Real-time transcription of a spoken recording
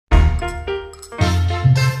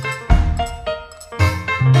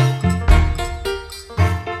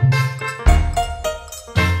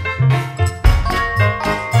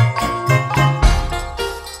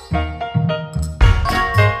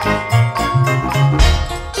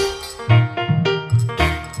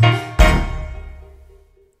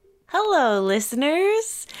Hello,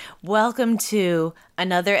 listeners. Welcome to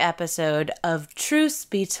another episode of Truth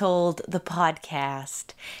Be Told, the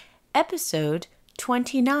podcast. Episode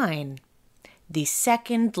 29. The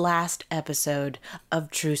second last episode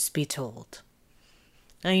of Truth Be Told.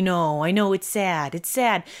 I know, it's sad. It's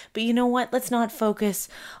sad. But you know what? Let's not focus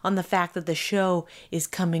on the fact that the show is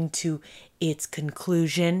coming to its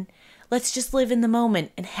conclusion. Let's just live in the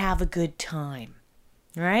moment and have a good time.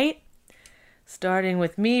 Right? Starting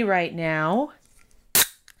with me right now.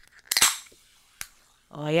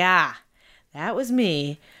 Oh yeah, that was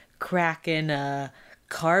me cracking a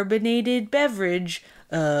carbonated beverage,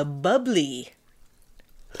 bubbly.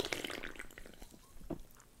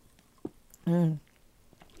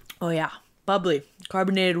 Oh yeah, bubbly.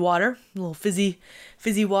 Carbonated water, a little fizzy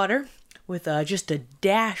water with just a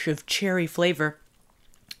dash of cherry flavor.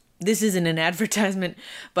 This isn't an advertisement,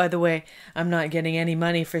 by the way. I'm not getting any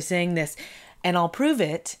money for saying this. And I'll prove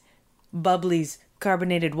it. Bubbly's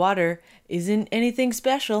carbonated water isn't anything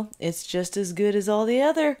special. It's just as good as all the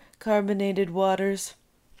other carbonated waters.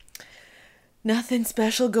 Nothing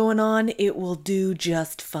special going on. It will do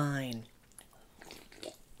just fine.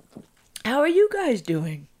 How are you guys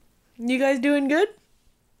doing? You guys doing good?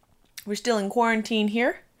 We're still in quarantine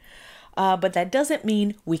here. But that doesn't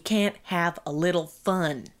mean we can't have a little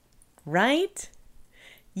fun. Right?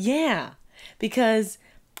 Yeah. Because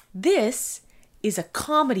this is a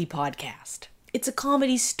comedy podcast. It's a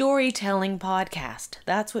comedy storytelling podcast.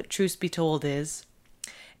 That's what Truth Be Told is.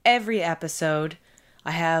 Every episode, I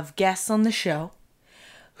have guests on the show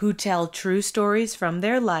who tell true stories from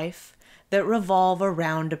their life that revolve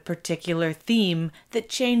around a particular theme that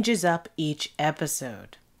changes up each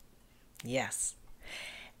episode. Yes.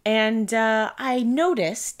 And I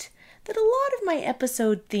noticed that a lot of my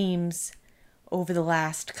episode themes over the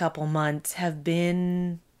last couple months have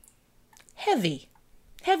been heavy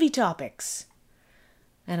topics.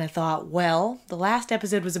 And I thought, well, the last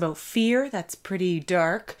episode was about fear. That's pretty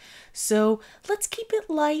dark. So let's keep it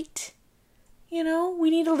light. You know, we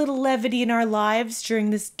need a little levity in our lives during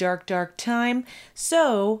this dark time.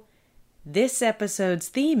 So this episode's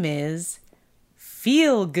theme is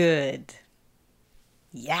feel good.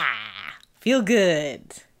 Yeah, feel good.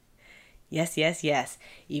 Yes.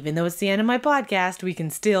 Even though it's the end of my podcast, we can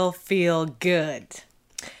still feel good.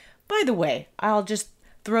 By the way, I'll just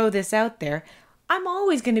throw this out there. I'm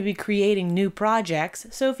always going to be creating new projects,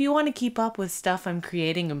 so if you want to keep up with stuff I'm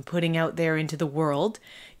creating and putting out there into the world,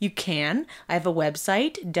 you can. I have a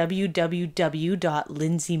website,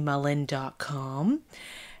 www.lindsaymullen.com,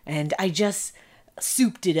 and I just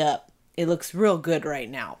souped it up. It looks real good right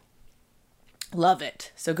now. Love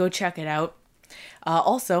it. So go check it out.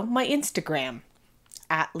 Also, my Instagram,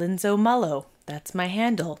 @LindsoMullo. That's my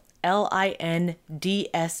handle. LINDSOMULLO.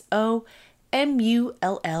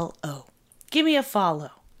 Give me a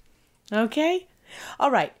follow. Okay?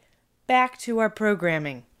 All right. Back to our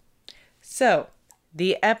programming. So,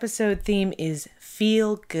 the episode theme is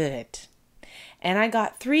feel good. And I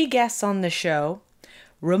got 3 guests on the show,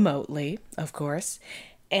 remotely, of course.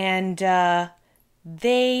 And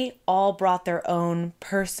they all brought their own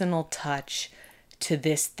personal touch to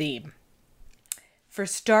this theme. For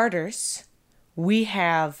starters, we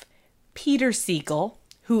have Peter Segal,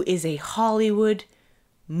 who is a Hollywood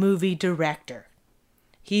movie director.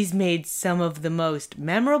 He's made some of the most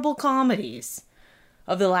memorable comedies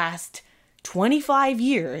of the last 25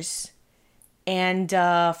 years. And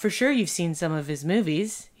for sure you've seen some of his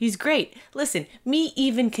movies. He's great. Listen, me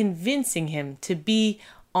even convincing him to be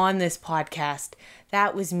on this podcast,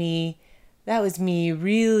 that was me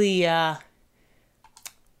really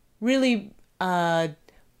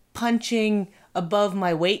punching above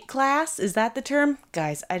my weight class. Is that the term?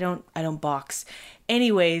 Guys, I don't box.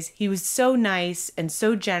 Anyways, he was so nice and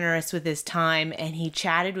so generous with his time, and he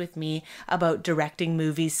chatted with me about directing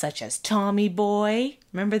movies such as Tommy Boy.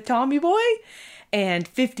 Remember Tommy Boy? And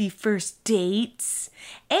 50 First Dates.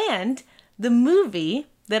 And the movie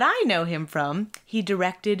that I know him from, he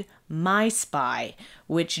directed My Spy,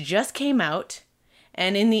 which just came out.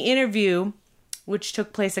 And in the interview, which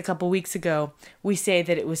took place a couple weeks ago, we say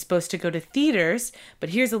that it was supposed to go to theaters,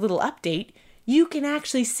 but here's a little update. You can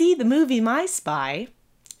actually see the movie My Spy,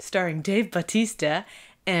 starring Dave Bautista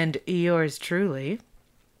and yours truly,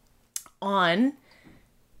 on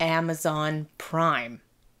Amazon Prime.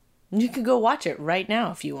 You can go watch it right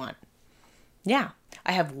now if you want. Yeah,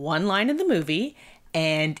 I have one line in the movie,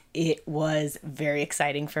 and it was very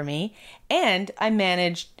exciting for me. And I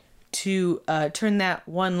managed to turn that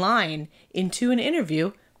one line into an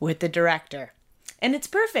interview with the director. And it's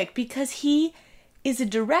perfect because he is a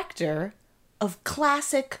director of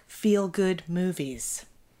classic feel-good movies.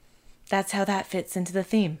 That's how that fits into the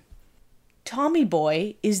theme. Tommy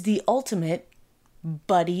Boy is the ultimate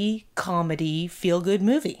buddy comedy feel-good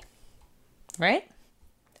movie, right?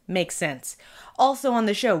 Makes sense. Also on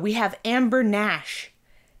the show, we have Amber Nash.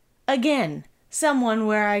 Again, someone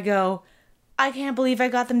where I go, I can't believe I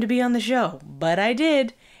got them to be on the show, but I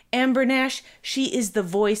did. Amber Nash, she is the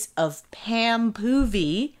voice of Pam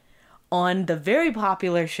Poovey on the very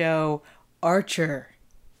popular show Archer.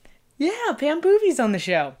 Yeah, Pam Poovey's on the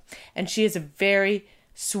show. And she is a very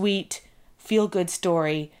sweet, feel-good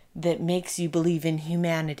story that makes you believe in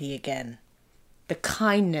humanity again. The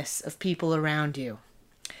kindness of people around you.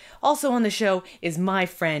 Also on the show is my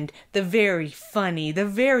friend, the very funny, the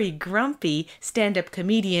very grumpy stand-up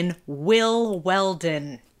comedian Will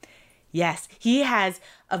Weldon. Yes, he has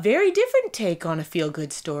a very different take on a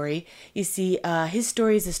feel-good story. You see, his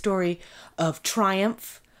story is a story of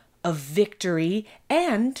triumph, of victory,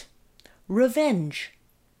 and revenge.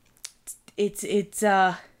 It's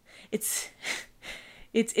a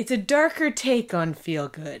darker take on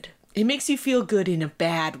feel-good. It makes you feel good in a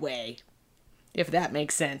bad way, if that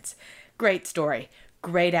makes sense. Great story.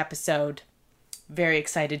 Great episode. Very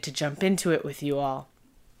excited to jump into it with you all.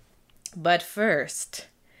 But first,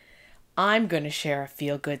 I'm going to share a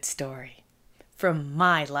feel-good story from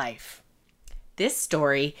my life. This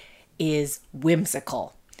story is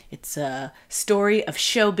whimsical. It's a story of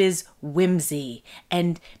showbiz whimsy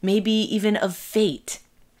and maybe even of fate.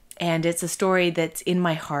 And it's a story that's in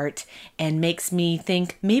my heart and makes me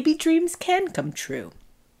think maybe dreams can come true.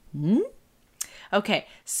 Okay,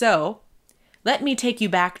 so let me take you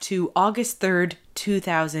back to August 3rd,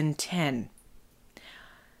 2010.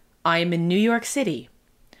 I am in New York City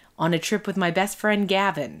on a trip with my best friend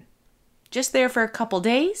Gavin. Just there for a couple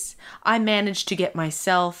days, I managed to get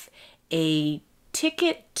myself a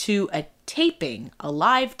ticket to a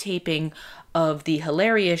live taping of the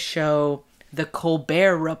hilarious show The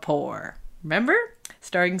Colbert Report. Remember?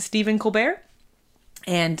 Starring Stephen Colbert?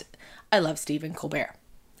 And I love Stephen Colbert.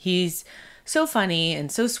 He's so funny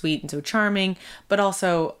and so sweet and so charming, but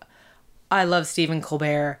also I love Stephen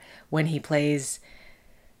Colbert when he plays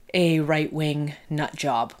a right-wing nut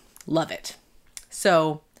job. Love it.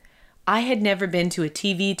 So I had never been to a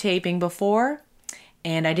TV taping before,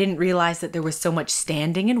 and I didn't realize that there was so much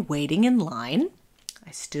standing and waiting in line.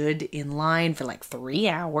 I stood in line for like 3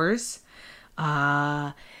 hours.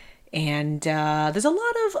 And there's a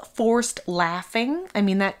lot of forced laughing. I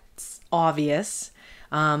mean, that's obvious.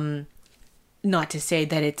 Not to say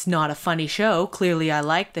that it's not a funny show. Clearly, I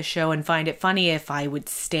like the show and find it funny if I would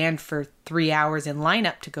stand for 3 hours in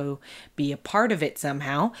lineup to go be a part of it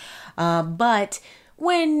somehow. But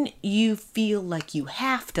when you feel like you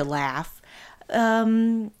have to laugh,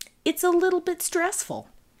 it's a little bit stressful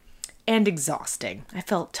and exhausting. I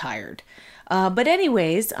felt tired. But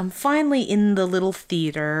anyways, I'm finally in the little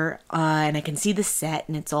theater, and I can see the set,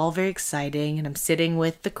 and it's all very exciting, and I'm sitting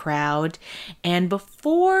with the crowd. And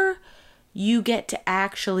before you get to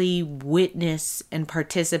actually witness and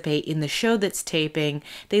participate in the show that's taping,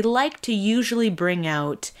 they like to usually bring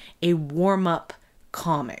out a warm-up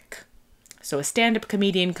comic. So a stand-up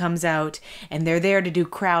comedian comes out, and they're there to do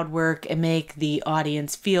crowd work and make the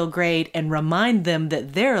audience feel great and remind them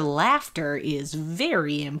that their laughter is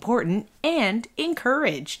very important and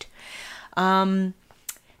encouraged. So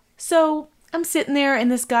I'm sitting there, and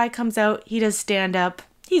this guy comes out. He does stand-up.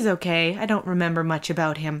 He's okay. I don't remember much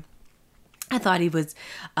about him. I thought he was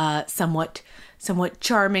somewhat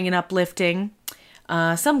charming and uplifting.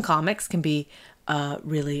 Some comics can be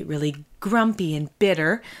really grumpy and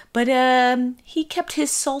bitter, but he kept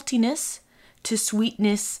his saltiness to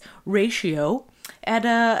sweetness ratio at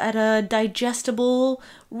a digestible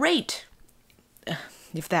rate,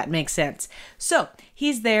 if that makes sense. So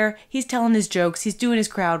he's there, he's telling his jokes, he's doing his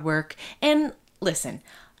crowd work, and listen,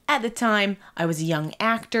 at the time I was a young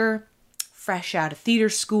actor, fresh out of theater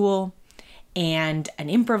school, and an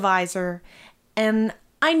improviser, and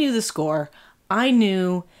I knew the score. I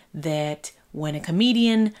knew that when a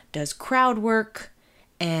comedian does crowd work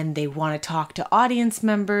and they want to talk to audience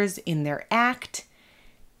members in their act,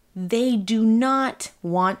 they do not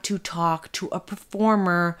want to talk to a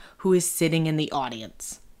performer who is sitting in the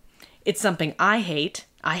audience. It's something I hate.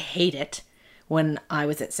 I hate it when I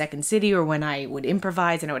was at Second City, or when I would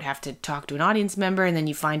improvise and I would have to talk to an audience member, and then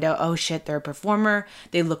you find out, oh shit, they're a performer.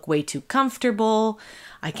 They look way too comfortable.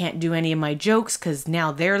 I can't do any of my jokes because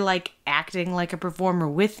now they're like acting like a performer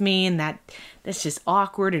with me, and that's just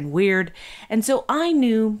awkward and weird. And so I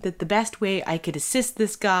knew that the best way I could assist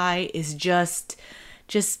this guy is just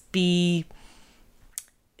be,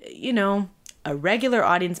 you know, a regular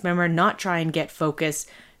audience member, not try and get focus,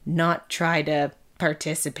 not try to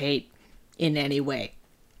participate in any way.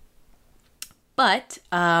 But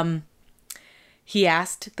he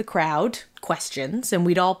asked the crowd questions, and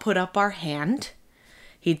we'd all put up our hand.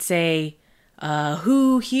 He'd say,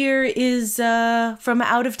 who here is from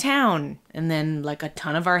out of town? And then like a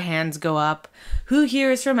ton of our hands go up. Who here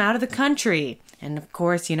is from out of the country? And of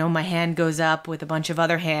course, you know, my hand goes up with a bunch of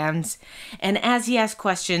other hands. And as he asks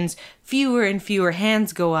questions, fewer and fewer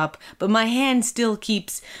hands go up, but my hand still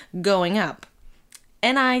keeps going up.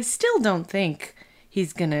 And I still don't think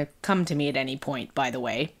he's going to come to me at any point, by the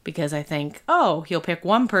way, because I think, oh, he'll pick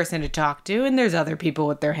one person to talk to, and there's other people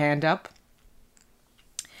with their hand up.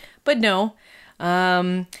 But no,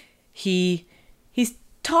 he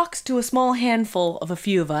talks to a small handful of a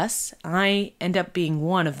few of us. I end up being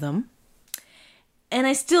one of them. And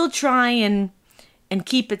I still try and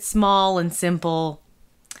keep it small and simple.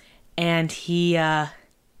 And he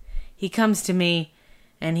comes to me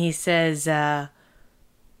and he says,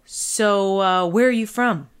 so where are you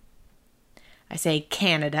from? I say,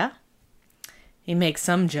 Canada. He makes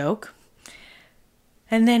some joke.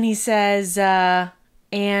 And then he says,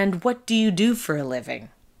 and what do you do for a living?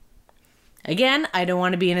 Again, I don't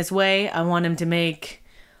want to be in his way. I want him to make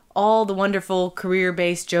all the wonderful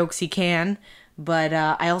career-based jokes he can, but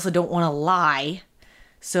I also don't want to lie.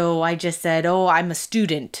 So I just said, oh, I'm a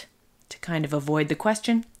student, to kind of avoid the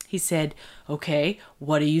question. He said, okay,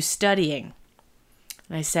 what are you studying?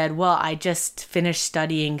 And I said, well, I just finished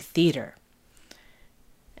studying theater.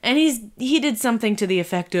 And he did something to the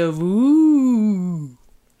effect of, ooh.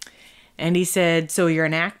 And he said, so you're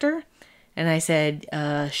an actor? And I said,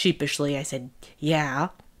 sheepishly, I said, yeah.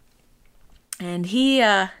 And he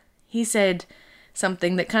said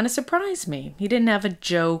something that kind of surprised me. He didn't have a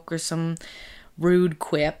joke or some rude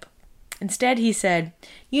quip. Instead, he said,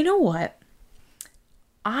 you know what?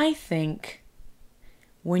 I think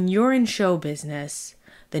when you're in show business,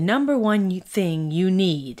 the number one thing you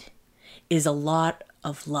need is a lot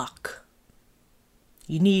of luck.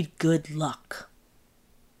 You need good luck.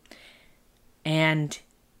 And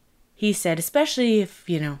he said, especially if,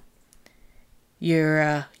 you know,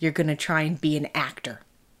 you're going to try and be an actor.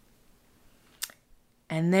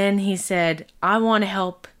 And then he said, I want to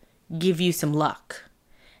help give you some luck.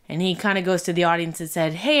 And he kind of goes to the audience and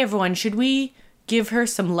said, hey, everyone, should we give her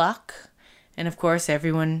some luck? And of course,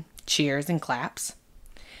 everyone cheers and claps.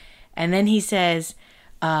 And then he says,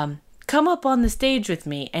 come up on the stage with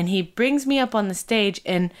me. And he brings me up on the stage,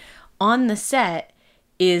 and on the set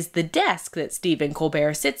is the desk that Stephen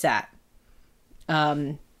Colbert sits at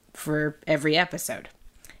for every episode.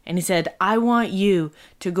 And he said, I want you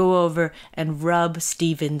to go over and rub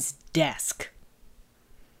Stephen's desk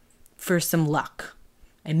for some luck.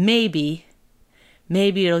 And maybe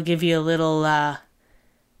it'll give you a little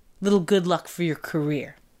good luck for your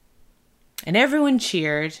career. And everyone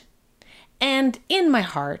cheered. And in my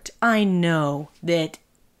heart, I know that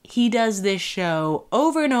he does this show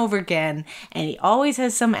over and over again, and he always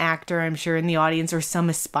has some actor, I'm sure, in the audience, or some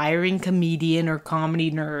aspiring comedian or comedy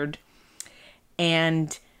nerd.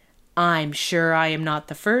 And I'm sure I am not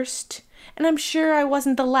the first, and I'm sure I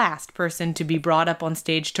wasn't the last person to be brought up on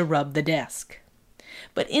stage to rub the desk.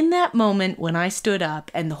 But in that moment when I stood up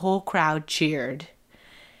and the whole crowd cheered,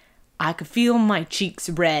 I could feel my cheeks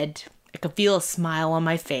red. I could feel a smile on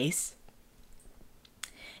my face.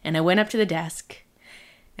 And I went up to the desk,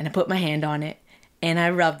 and I put my hand on it, and I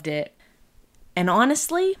rubbed it. And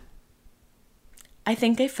honestly, I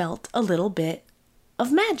think I felt a little bit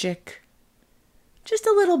of magic. Just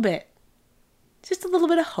a little bit. Just a little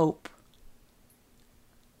bit of hope.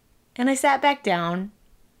 And I sat back down.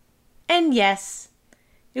 And yes,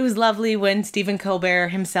 it was lovely when Stephen Colbert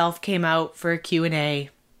himself came out for a Q&A.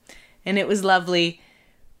 And it was lovely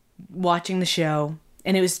watching the show.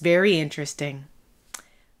 And it was very interesting.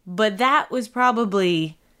 But that was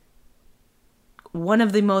probably one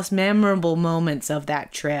of the most memorable moments of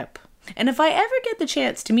that trip. And if I ever get the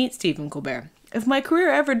chance to meet Stephen Colbert, if my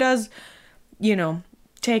career ever does, you know,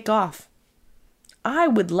 take off, I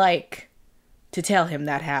would like to tell him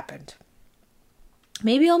that happened.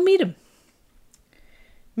 Maybe I'll meet him.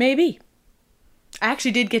 Maybe. I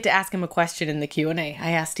actually did get to ask him a question in the Q&A.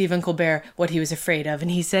 I asked Stephen Colbert what he was afraid of,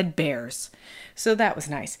 and he said bears. So that was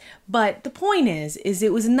nice. But the point is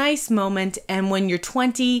it was a nice moment, and when you're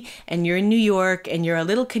 20 and you're in New York and you're a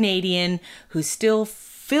little Canadian who's still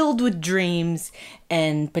filled with dreams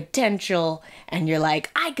and potential, and you're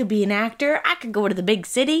like, I could be an actor, I could go to the big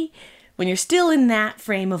city. When you're still in that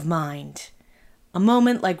frame of mind, a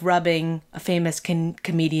moment like rubbing a famous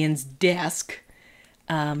comedian's desk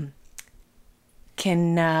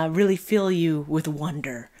can really fill you with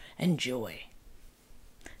wonder and joy.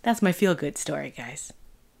 That's my feel-good story, guys.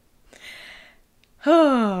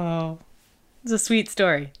 Oh, it's a sweet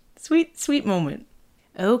story. Sweet, sweet moment.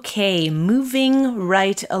 Okay, moving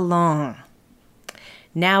right along.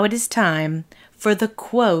 Now it is time for the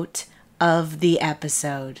quote of the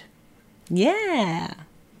episode. Yeah,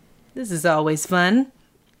 this is always fun.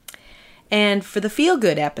 And for the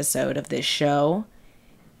feel-good episode of this show,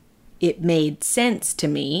 it made sense to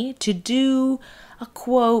me to do a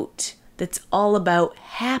quote that's all about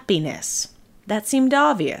happiness. That seemed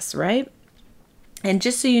obvious, right? And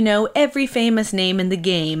just so you know, every famous name in the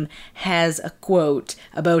game has a quote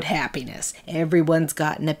about happiness. Everyone's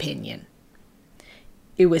got an opinion.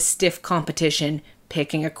 It was stiff competition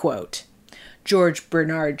picking a quote. George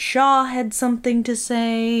Bernard Shaw had something to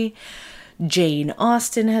say. Jane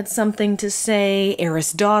Austen had something to say.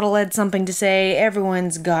 Aristotle had something to say.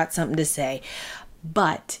 Everyone's got something to say.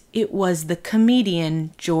 But it was the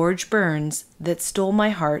comedian George Burns that stole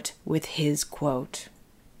my heart with his quote.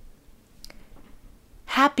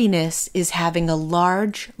 Happiness is having a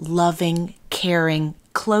large, loving, caring,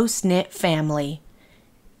 close-knit family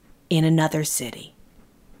in another city.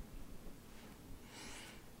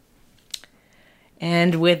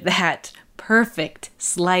 And with that perfect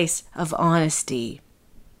slice of honesty,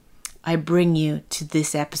 I bring you to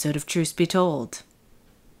this episode of Truth Be Told.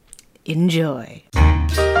 Enjoy.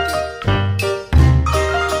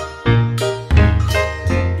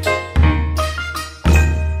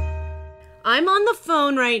 I'm on the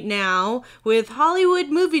phone right now with Hollywood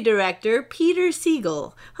movie director Peter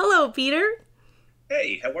Siegel. Hello, Peter.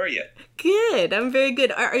 Hey, how are you? Good. I'm very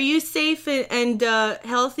good. Are you safe and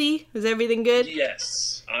healthy? Is everything good?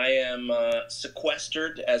 Yes. I am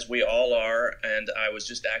sequestered, as we all are, and I was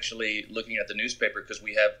just actually looking at the newspaper because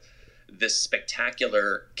we have this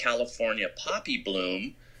spectacular California poppy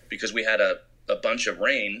bloom because we had a bunch of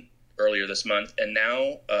rain earlier this month, and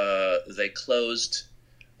now they closed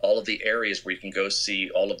all of the areas where you can go see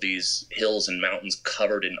all of these hills and mountains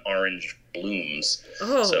covered in orange blooms.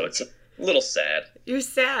 Oh. So it's a little sad. You're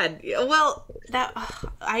sad. Well,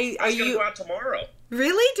 I was going to go out tomorrow.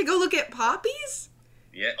 Really? To go look at poppies?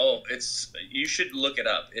 Yeah. Oh, you should look it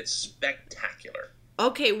up. It's spectacular.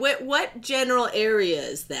 Okay. What general area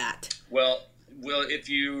is that? Well, if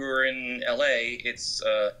you were in LA, it's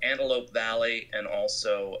Antelope Valley and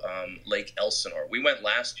also Lake Elsinore. We went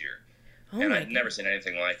last year, and I'd never seen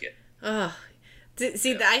anything like it. Oh,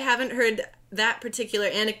 see, yeah. I haven't heard that particular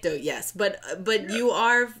anecdote, yes, but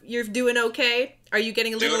yeah. You're doing okay? Are you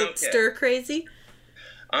getting a little stir crazy?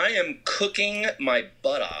 I am cooking my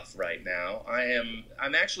butt off right now.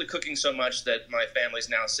 I'm actually cooking so much that my family's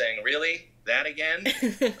now saying, "Really? That again?"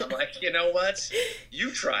 I'm like, you know what?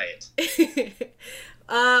 You try it.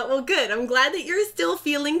 Well, good. I'm glad that you're still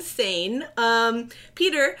feeling sane.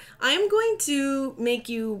 Peter, I'm going to make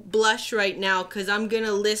you blush right now because I'm going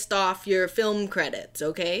to list off your film credits,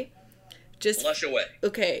 okay? Just blush away.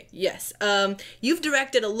 Okay, yes. You've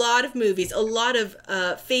directed a lot of movies, a lot of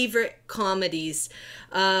favorite comedies,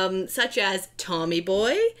 such as Tommy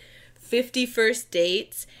Boy, 50 First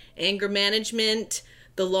Dates, Anger Management,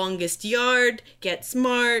 The Longest Yard, Get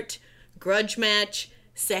Smart, Grudge Match,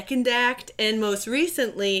 Second Act, and most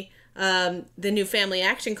recently, the new family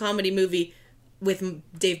action comedy movie with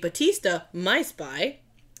Dave Bautista, My Spy.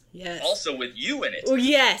 Yes. Also with you in it. Oh,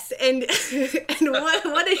 yes, and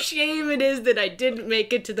what a shame it is that I didn't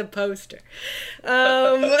make it to the poster.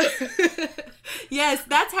 Yes,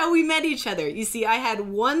 that's how we met each other. You see, I had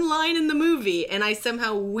one line in the movie, and I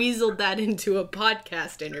somehow weaseled that into a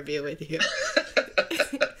podcast interview with you.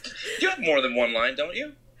 You have more than one line, don't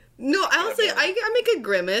you? No, I make a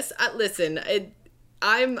grimace. Listen,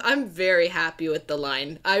 I'm very happy with the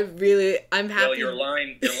line. I'm happy. Well, your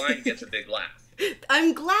line gets a big laugh.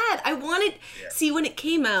 I'm glad. I wanted... Yeah. See, when it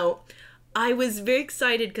came out, I was very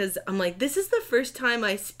excited because I'm like, this is the first time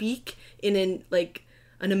I speak in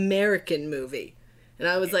an American movie. And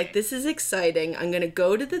I was like, this is exciting. I'm going to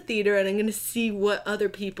go to the theater and I'm going to see what other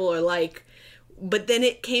people are like. But then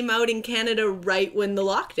it came out in Canada right when the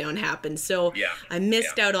lockdown happened. So I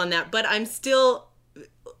missed out on that. But I'm still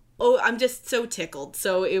I'm just so tickled.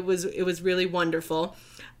 So it was really wonderful.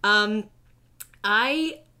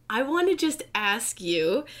 I want to just ask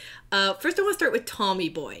you, first I want to start with Tommy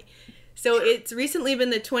Boy. So it's recently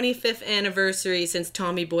been the 25th anniversary since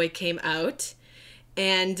Tommy Boy came out.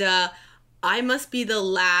 And I must be the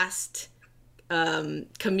last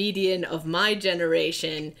comedian of my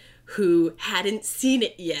generation who hadn't seen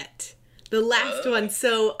it yet. The last one.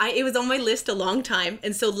 So it was on my list a long time.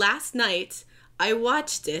 And so last night I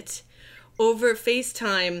watched it over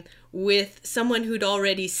FaceTime with someone who'd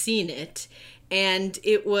already seen it. And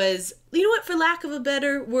it was, you know what, for lack of a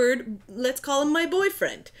better word, let's call him my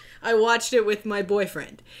boyfriend. I watched it with my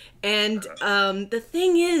boyfriend. And the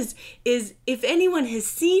thing is if anyone has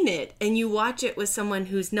seen it and you watch it with someone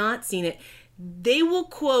who's not seen it, they will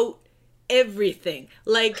quote everything.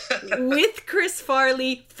 Like with Chris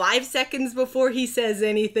Farley, 5 seconds before he says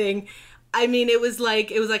anything. I mean, it was like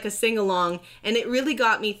a sing-along, and it really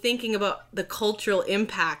got me thinking about the cultural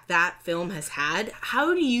impact that film has had.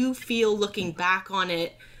 How do you feel looking back on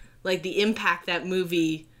it, like the impact that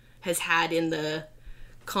movie has had in the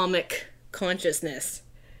comic consciousness?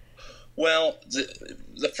 Well,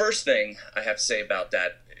 the first thing I have to say about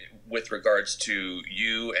that with regards to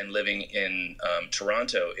you and living in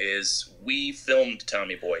Toronto is we filmed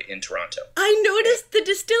Tommy Boy in Toronto. I noticed the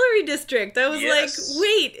distillery district. I was Yes. like,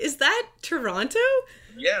 wait, is that Toronto?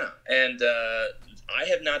 Yeah, and I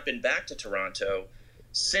have not been back to Toronto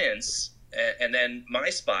since, and then My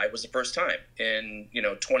Spy was the first time in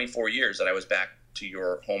 24 years that I was back to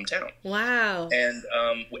your hometown. Wow.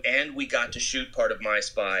 And we got to shoot part of My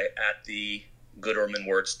Spy at the Gooderham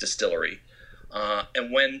Worts distillery.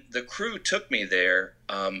 And when the crew took me there,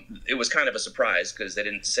 it was kind of a surprise because they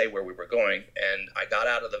didn't say where we were going. And I got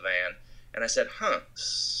out of the van and I said,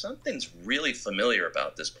 something's really familiar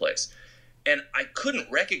about this place. And I couldn't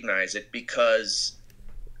recognize it because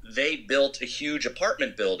they built a huge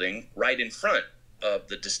apartment building right in front of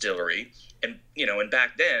the distillery. And, and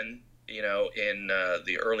back then, in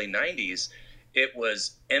the early 90s, it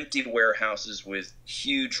was empty warehouses with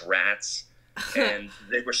huge rats. And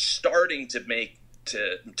they were starting to make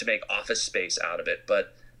office space out of it,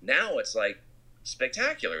 but now it's like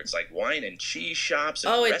spectacular. It's like wine and cheese shops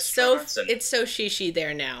and restaurants. It's so shishy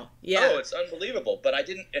there now. Yeah. Oh, it's unbelievable. But I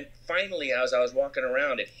didn't. And finally, as I was walking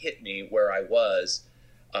around, it hit me where I was,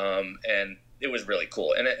 and it was really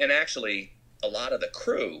cool. And actually, a lot of the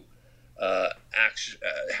crew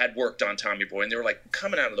had worked on Tommy Boy, and they were like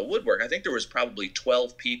coming out of the woodwork. I think there was probably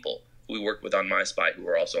 12 people we worked with on My Spy who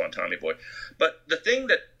were also on Tommy Boy. But the thing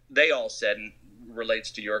that they all said and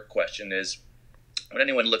relates to your question is when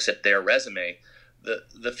anyone looks at their resume,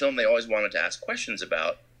 the film they always wanted to ask questions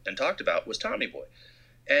about and talked about was Tommy Boy.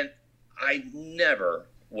 And I never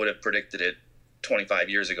would have predicted it 25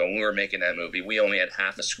 years ago when we were making that movie. We only had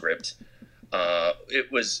half a script. I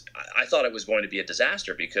thought it was going to be a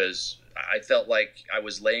disaster because I felt like I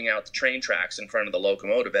was laying out the train tracks in front of the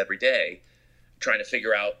locomotive every day trying to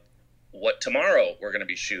figure out what tomorrow we're going to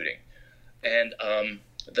be shooting. And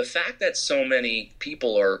the fact that so many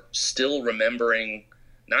people are still remembering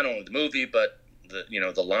not only the movie, but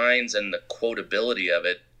the lines and the quotability of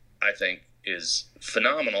it, I think is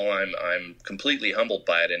phenomenal. I'm completely humbled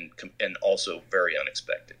by it and also very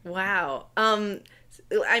unexpected. Wow.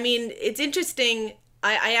 I mean, it's interesting.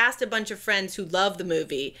 I asked a bunch of friends who love the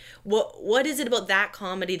movie, what is it about that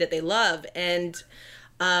comedy that they love? And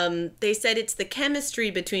they said it's the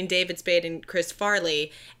chemistry between David Spade and Chris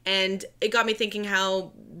Farley. And it got me thinking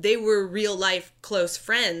how they were real life close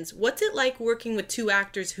friends. What's it like working with two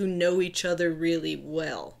actors who know each other really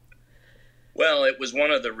well? Well, it was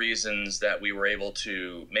one of the reasons that we were able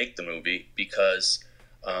to make the movie because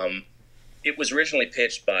it was originally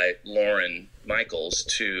pitched by Lorne Michaels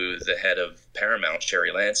to the head of Paramount,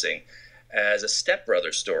 Sherry Lansing, as a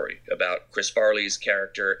stepbrother story about Chris Farley's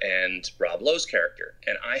character and Rob Lowe's character.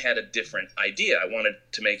 And I had a different idea. I wanted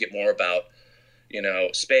to make it more about,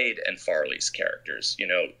 Spade and Farley's characters,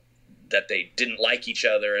 that they didn't like each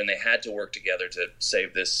other and they had to work together to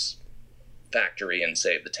save this factory and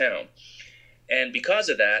save the town. And because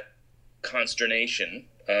of that consternation,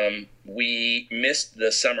 we missed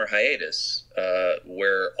the summer hiatus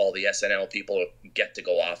where all the SNL people get to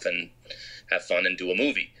go off and have fun and do a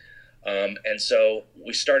movie. And so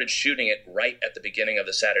we started shooting it right at the beginning of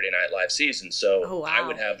the Saturday Night Live season. So I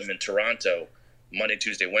would have them in Toronto Monday,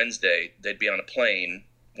 Tuesday, Wednesday. They'd be on a plane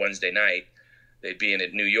Wednesday night. They'd be in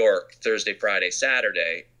New York Thursday, Friday,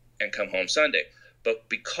 Saturday, and come home Sunday. But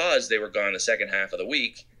because they were gone the second half of the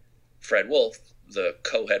week, Fred Wolf, the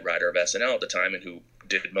co-head writer of SNL at the time and who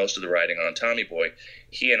did most of the writing on Tommy Boy,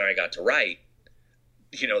 he and I got to write,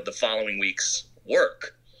 the following week's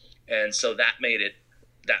work. and so that made it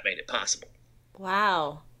possible.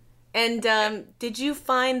 Wow. And did you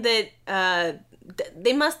find that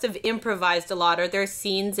they must have improvised a lot? Are there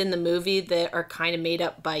scenes in the movie that are kind of made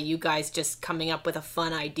up by you guys just coming up with a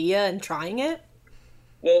fun idea and trying it?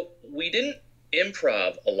 Well, we didn't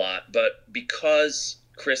improv a lot, but because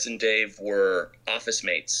Chris and Dave were office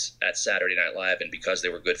mates at Saturday Night Live and because they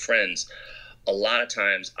were good friends, a lot of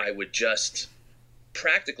times I would just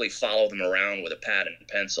practically follow them around with a pad and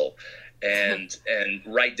pencil and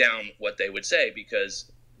write down what they would say,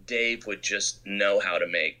 because Dave would just know how to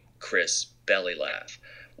make Chris belly laugh.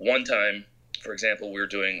 One time, for example, we were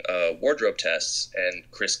doing wardrobe tests, and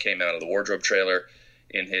Chris came out of the wardrobe trailer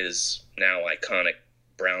in his now iconic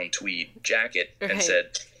brown tweed jacket and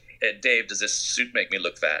said, Dave, does this suit make me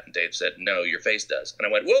look fat? And Dave said, no, your face does. And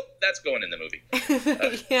I went, well, that's going in the movie.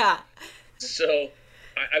 Yeah. So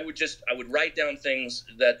I would write down things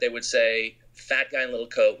that they would say. Fat guy in little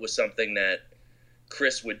coat was something that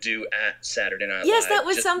Chris would do at Saturday Night Live. Yes, that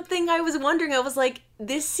was something I was wondering. I was like,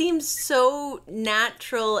 this seems so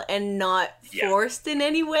natural and not forced in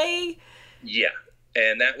any way. Yeah,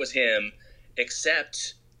 and that was him,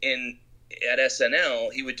 except at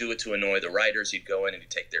SNL, he would do it to annoy the writers. He'd go in and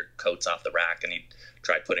he'd take their coats off the rack and he'd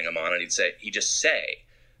try putting them on, and he'd just say,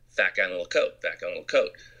 fat guy in a little coat, fat guy in a little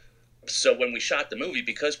coat. So when we shot the movie,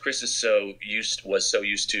 because Chris was so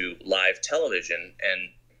used to live television and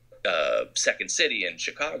Second City in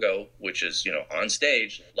Chicago, which is, on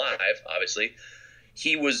stage live, obviously,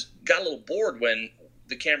 he got a little bored when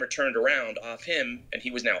the camera turned around off him, and he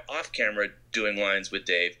was now off camera doing lines with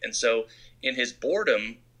Dave. And so in his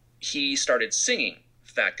boredom, he started singing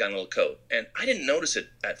Fat Guy in a Little Coat. And I didn't notice it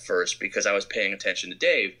at first because I was paying attention to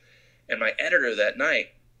Dave. And my editor that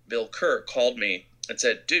night, Bill Kerr, called me and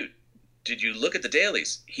said, dude, did you look at the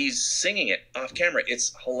dailies? He's singing it off camera.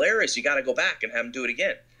 It's hilarious. You got to go back and have him do it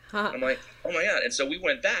again. I'm like, oh my God. And so we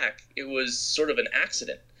went back. It was sort of an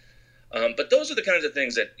accident. But those are the kinds of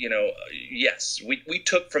things that, yes, we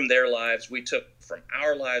took from their lives. We took from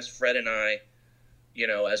our lives, Fred and I,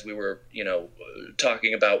 as we were,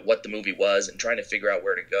 talking about what the movie was and trying to figure out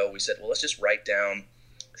where to go. We said, well, let's just write down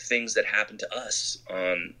things that happened to us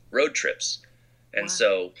on road trips. And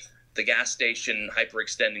so the gas station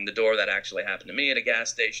hyperextending the door, that actually happened to me at a gas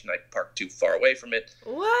station. I parked too far away from it.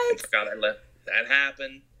 What? I forgot I left. That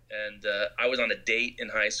happened. And I was on a date in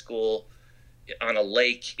high school on a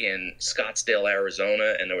lake in Scottsdale,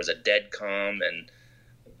 Arizona, and there was a dead calm, and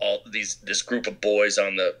this group of boys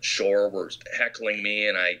on the shore were heckling me,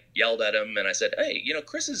 and I yelled at them, and I said, hey,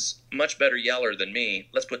 Chris is a much better yeller than me.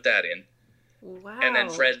 Let's put that in. Wow. And then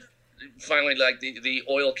Fred finally, like the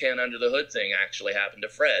oil can under the hood thing actually happened to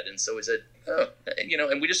Fred. And so he said,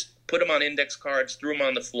 and we just put them on index cards, threw them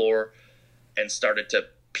on the floor, and started to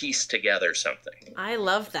piece together something. I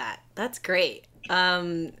love that. That's great.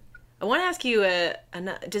 I want to ask you,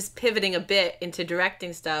 just pivoting a bit into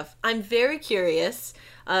directing stuff. I'm very curious,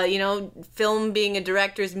 film being a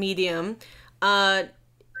director's medium,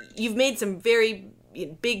 you've made some very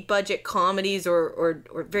big budget comedies or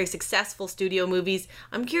very successful studio movies.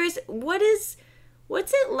 I'm curious, what's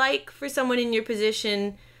it like for someone in your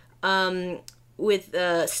position with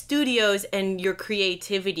studios and your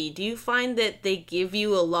creativity? Do you find that they give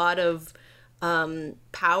you a lot of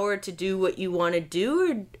power to do what you want to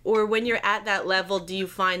do, or when you're at that level, do you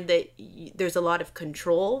find that there's a lot of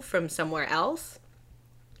control from somewhere else?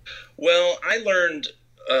 Well, I learned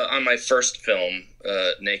on my first film,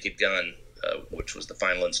 Naked Gun, which was the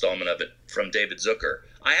final installment of it, from David Zucker.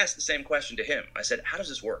 I asked the same question to him. I said, how does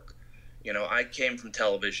this work? I came from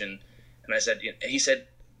television, and he said,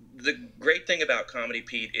 the great thing about comedy,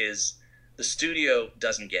 Pete, is the studio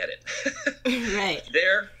doesn't get it. Right.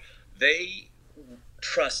 They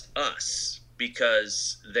trust us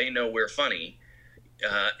because they know we're funny,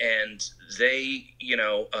 and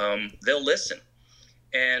they'll listen.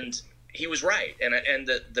 And he was right. And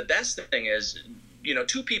the best thing is,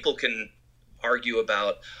 two people can argue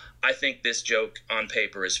about, I think this joke on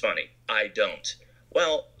paper is funny. I don't.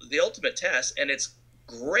 Well, the ultimate test, and it's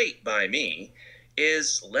great by me,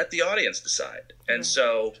 is let the audience decide. And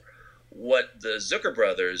so what the Zucker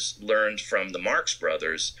brothers learned from the Marx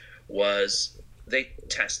brothers was they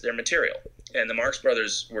test their material. And the Marx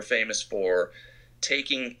brothers were famous for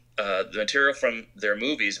taking the material from their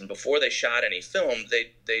movies, and before they shot any film,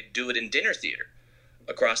 they'd do it in dinner theater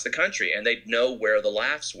across the country, and they'd know where the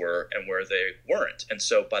laughs were and where they weren't. And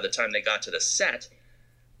so by the time they got to the set,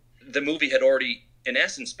 the movie had already, in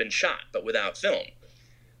essence, been shot, but without film.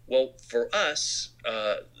 Well, for us,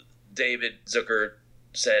 David Zucker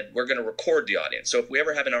said, we're going to record the audience. So if we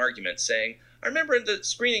ever have an argument saying, I remember in the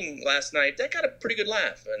screening last night, that got a pretty good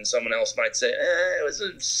laugh. And someone else might say, it was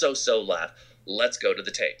a so-so laugh. Let's go to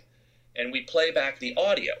the tape. And we play back the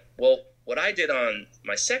audio. Well, what I did on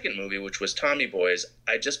my second movie, which was Tommy Boy, is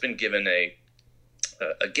I'd just been given a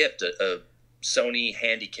gift, a Sony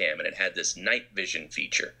Handycam, and it had this night vision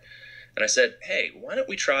feature. And I said, hey, why don't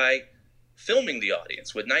we try filming the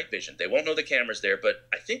audience with night vision? They won't know the camera's there, but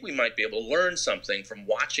I think we might be able to learn something from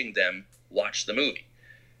watching them watch the movie.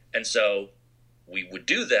 And so we would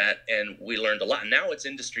do that, and we learned a lot. Now it's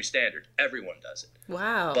industry standard. Everyone does it.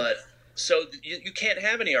 Wow. But so you can't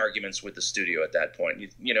have any arguments with the studio at that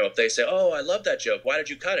point. You know, if they say, oh, I love that joke, why did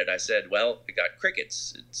you cut it? I said, well, it got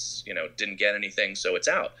crickets. It's, you know, didn't get anything, so it's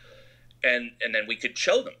out. And then we could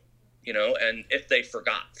show them, you know, and if they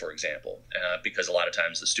forgot, for example, because a lot of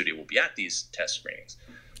times the studio will be at these test screenings.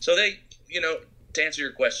 So they, you know, to answer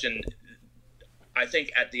your question, I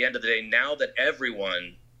think at the end of the day, now that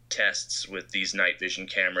everyone tests with these night vision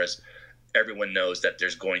cameras, everyone knows that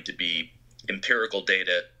there's going to be empirical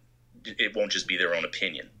data. It won't just be their own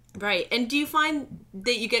opinion. Right. And do you find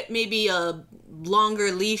that you get maybe a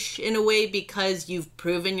longer leash in a way because you've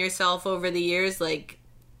proven yourself over the years? Like,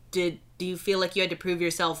 do you feel like you had to prove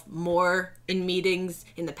yourself more in meetings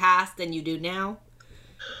in the past than you do now?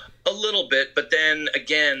 A little bit, but then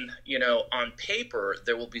again, you know, on paper,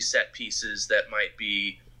 there will be set pieces that might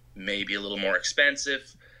be maybe a little more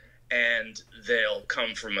expensive, and they'll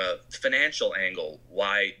come from a financial angle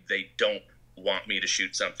why they don't want me to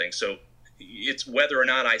shoot something. So it's whether or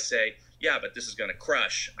not I say, yeah, but this is going to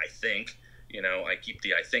crush, I think. You know, I keep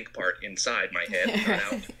the I think part inside my head, not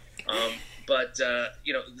out. But,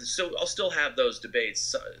 you know, so I'll still have those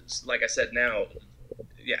debates. Like I said now,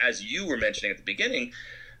 as you were mentioning at the beginning,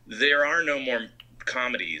 there are no more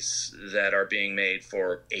comedies that are being made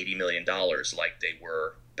for $80 million like they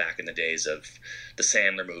were back in the days of the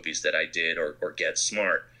Sandler movies that I did or Get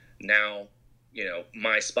Smart. Now, you know,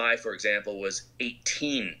 My Spy, for example, was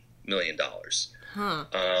 $18 million. Huh.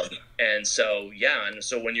 And so, yeah, and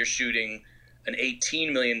so when you're shooting an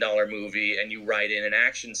 $18 million movie and you write in an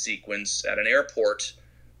action sequence at an airport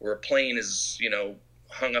where a plane is, you know,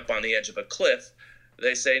 hung up on the edge of a cliff,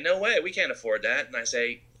 they say, no way, we can't afford that. And I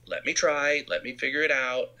say, let me try, let me figure it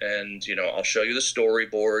out, and, you know, I'll show you the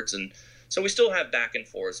storyboards. And so we still have back and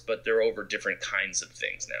forth, but they're over different kinds of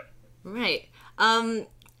things now. Right.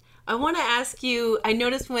 I want to ask you, I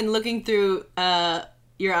noticed when looking through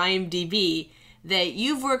your IMDb that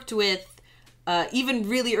you've worked with, even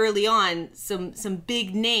really early on, some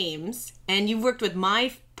big names, and you've worked with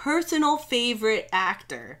my personal favorite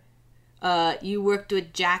actor. You worked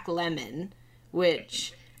with Jack Lemmon,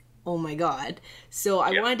 which, oh my God. So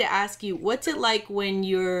I wanted to ask you, what's it like when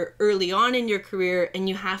you're early on in your career and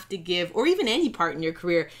you have to give, or even any part in your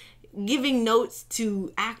career, giving notes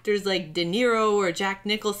to actors like De Niro or Jack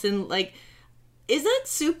Nicholson? Like, is that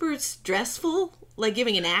super stressful? Like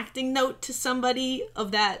giving an acting note to somebody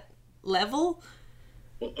of that level?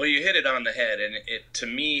 Well, you hit it on the head, and to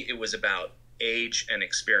me, it was about age and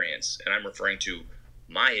experience. And I'm referring to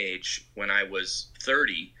my age when I was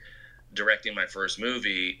 30, directing my first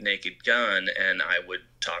movie, Naked Gun, and I would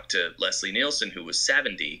talk to Leslie Nielsen, who was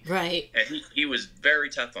 70. Right. And he was very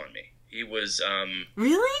tough on me. He was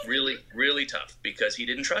really? Really, really tough because he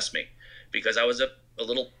didn't trust me because I was a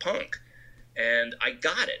little punk. And I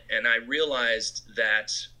got it. And I realized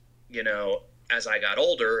that, you know, as I got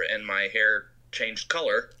older and my hair changed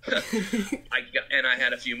color, I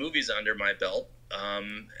had a few movies under my belt,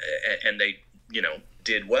 and they, you know,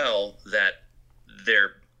 did well, that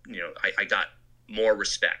I got more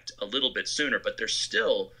respect a little bit sooner. But there's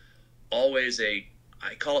still always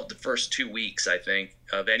I call it the first 2 weeks, I think,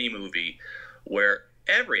 of any movie where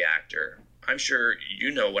every actor, I'm sure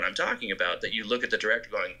you know what I'm talking about, that you look at the director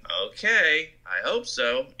going, okay, I hope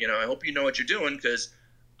so. You know, I hope you know what you're doing because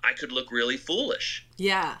I could look really foolish.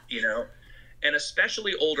 Yeah. You know, and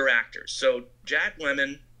especially older actors. So Jack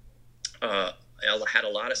Lemmon had a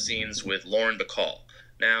lot of scenes with Lauren Bacall.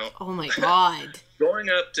 Now, oh my God. Going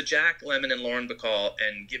up to Jack Lemmon and Lauren Bacall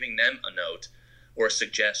and giving them a note or a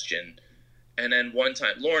suggestion. And then one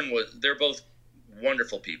time, they're both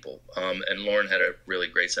wonderful people. And Lauren had a really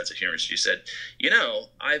great sense of humor. She said, you know,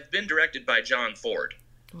 I've been directed by John Ford.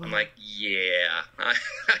 Wow. I'm like, yeah, I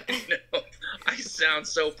know. I sound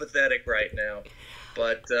so pathetic right now.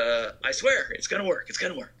 But I swear, it's going to work. It's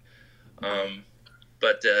going to work.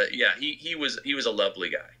 Yeah, he was a lovely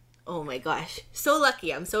guy. Oh my gosh. So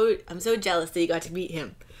lucky. I'm so jealous that you got to meet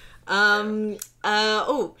him.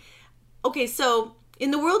 Okay, so in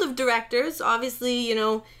the world of directors, obviously, you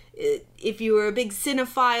know, if you were a big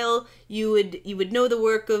cinephile, you would know the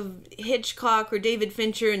work of Hitchcock or David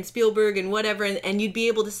Fincher and Spielberg and whatever, and you'd be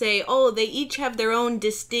able to say, oh, they each have their own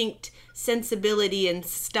distinct sensibility and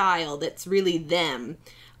style that's really them.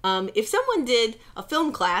 If someone did a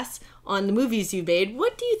film class on the movies you made,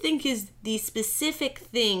 what do you think is the specific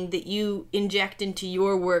thing that you inject into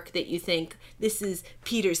your work that you think this is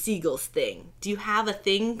Peter Siegel's thing? Do you have a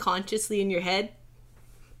thing consciously in your head?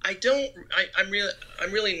 I don't. I'm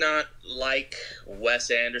really not like Wes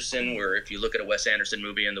Anderson, where if you look at a Wes Anderson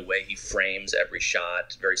movie and the way he frames every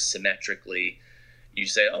shot very symmetrically, you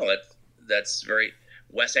say, "Oh, that's very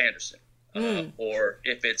Wes Anderson." Or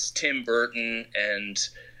if it's Tim Burton and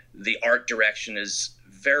the art direction is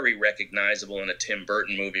very recognizable in a Tim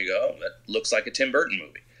Burton movie, you go, "Oh, that looks like a Tim Burton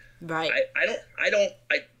movie." Right. I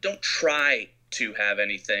don't try to have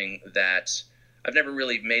anything that. I've never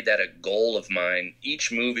really made that a goal of mine.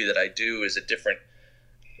 Each movie that I do is a different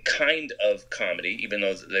kind of comedy, even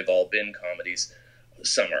though they've all been comedies.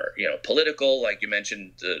 Some are, you know, political, like you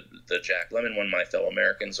mentioned, the Jack Lemmon one, My Fellow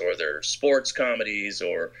Americans, or they're sports comedies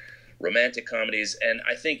or romantic comedies. And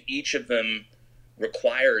I think each of them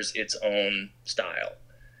requires its own style.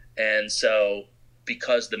 And so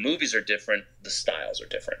because the movies are different, the styles are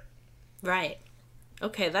different. Right.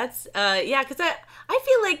 Okay, that's yeah, because I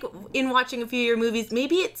feel like in watching a few of your movies,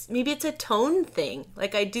 maybe it's a tone thing.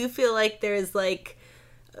 Like I do feel like there's like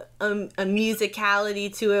a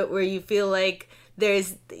musicality to it where you feel like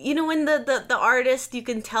there's, you know, when the artist, you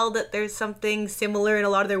can tell that there's something similar in a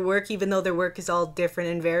lot of their work, even though their work is all different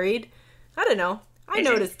and varied. I don't know. I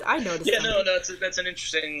noticed. Yeah, something. No, that's an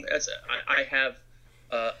interesting. I have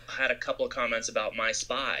had a couple of comments about My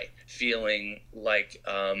Spy, feeling like.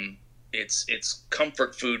 It's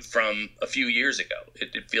comfort food from a few years ago.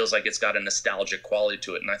 It feels like it's got a nostalgic quality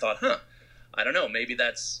to it, and I thought, I don't know, maybe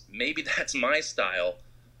that's my style,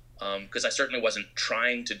 because I certainly wasn't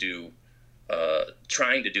trying to do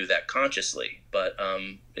that consciously. But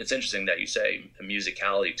it's interesting that you say a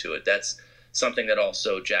musicality to it. That's something that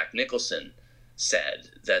also Jack Nicholson said,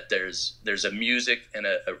 that there's a music and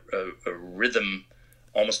a rhythm,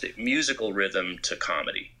 almost a musical rhythm to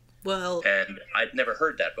comedy. Well, and I'd never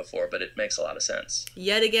heard that before, but it makes a lot of sense.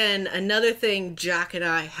 Yet again, another thing Jack and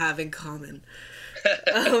I have in common.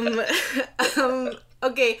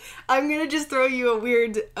 Okay, I'm gonna just throw you a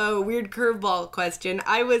weird curveball question.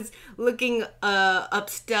 I was looking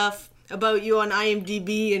up stuff about you on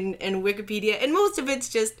IMDb and Wikipedia, and most of it's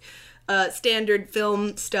just standard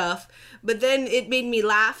film stuff. But then it made me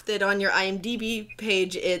laugh that on your IMDb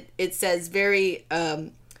page it says very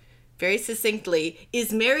succinctly,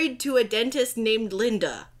 is married to a dentist named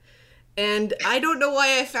Linda. And I don't know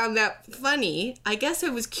why I found that funny. I guess I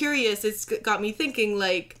was curious. It's got me thinking,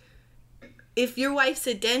 like, if your wife's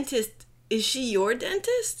a dentist, is she your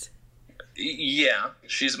dentist? Yeah,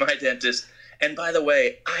 she's my dentist. And by the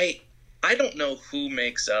way, I don't know who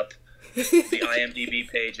makes up the IMDb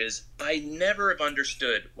pages. I never have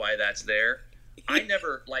understood why that's there. I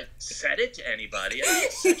never, said it to anybody.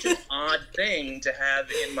 It's such an odd thing to have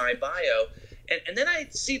in my bio. And then I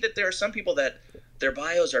see that there are some people that their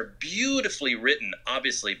bios are beautifully written,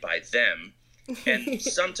 obviously by them, and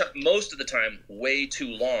most of the time, way too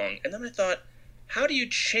long. And then I thought, how do you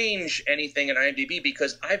change anything in IMDb?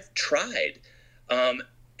 Because I've tried, and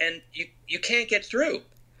you can't get through.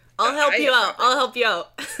 I'll help you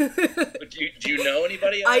out. Do you know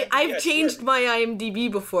anybody? I've changed my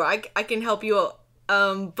IMDb before. I can help you out.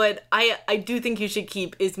 But I do think you should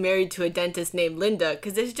keep is married to a dentist named Linda,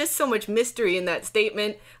 because there's just so much mystery in that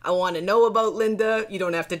statement. I want to know about Linda. You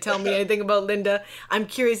don't have to tell me anything about Linda. I'm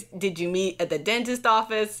curious, did you meet at the dentist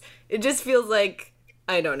office? It just feels like,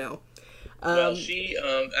 I don't know. Well, she,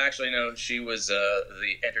 she was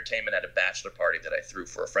the entertainment at a bachelor party that I threw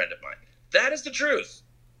for a friend of mine. That is the truth.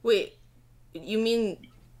 Wait, yeah?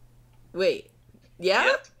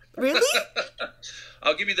 Yep. Really?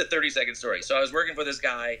 I'll give you the 30-second story. So I was working for this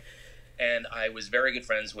guy, and I was very good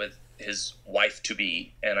friends with his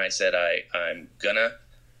wife-to-be, and I said, I'm gonna,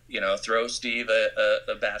 throw Steve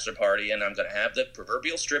a bachelor party, and I'm gonna have the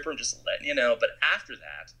proverbial stripper. I'm just letting you know. But after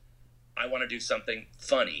that, I want to do something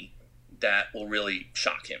funny that will really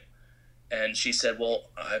shock him. And she said, well,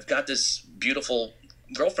 I've got this beautiful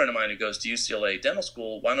girlfriend of mine who goes to UCLA dental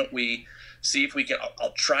school. Why don't we see if we can,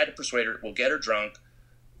 I'll try to persuade her. We'll get her drunk.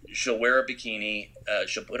 She'll wear a bikini.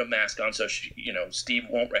 She'll put a mask on so she, Steve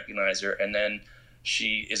won't recognize her. And then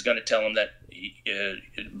she is going to tell him that,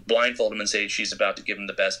 blindfold him and say she's about to give him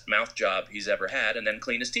the best mouth job he's ever had, and then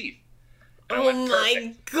clean his teeth. I Oh went, my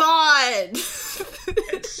perfect.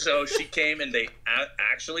 God. And so she came, and they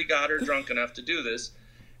actually got her drunk enough to do this.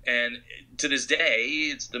 And to this day,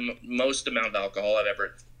 it's the most amount of alcohol I've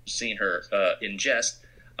ever seen her ingest.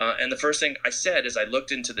 And the first thing I said is I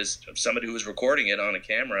looked into this, somebody who was recording it on a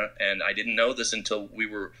camera, and I didn't know this until we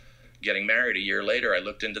were getting married a year later. I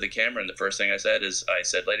looked into the camera, and the first thing I said is,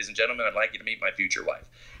 ladies and gentlemen, I'd like you to meet my future wife.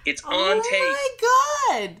 It's on tape.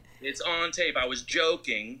 Oh my God. It's on tape. I was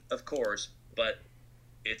joking, of course, but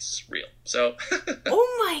it's real. So.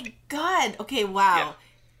 Oh my God. Okay, wow. Yeah.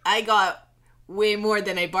 I got way more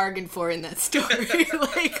than I bargained for in that story.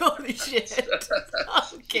 Like, holy shit.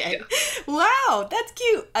 Okay. Yeah. Wow, that's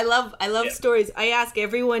cute. I love Yeah. stories. I ask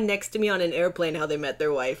everyone next to me on an airplane how they met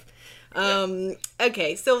their wife.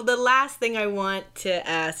 Okay, so the last thing I want to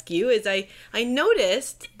ask you is I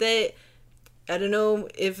noticed that, I don't know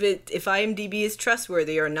if IMDb is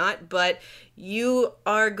trustworthy or not, but you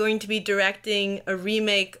are going to be directing a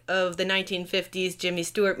remake of the 1950s Jimmy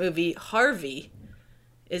Stewart movie Harvey.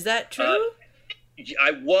 Is that true?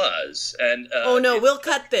 I was, and oh no, we'll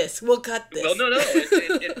cut this. We'll cut this. well, no,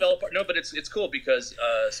 it fell apart. No, but it's cool because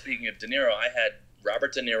speaking of De Niro, I had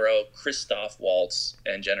Robert De Niro, Christoph Waltz,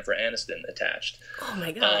 and Jennifer Aniston attached. Oh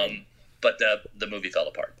my God. But the movie fell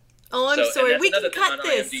apart. Oh, I'm So- and sorry. that's We can another thing cut on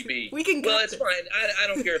this. IMDb. We can cut Well, it's this. fine. I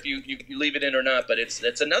don't care if you leave it in or not. But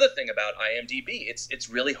it's another thing about IMDb. It's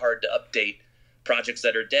really hard to update projects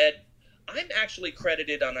that are dead. I'm actually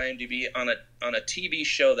credited on IMDb on a TV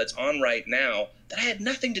show that's on right now that I had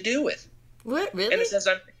nothing to do with. What, really? And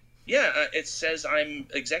it says I'm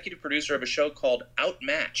executive producer of a show called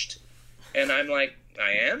Outmatched, and I'm like,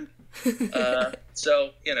 I am.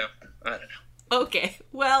 So I don't know. Okay,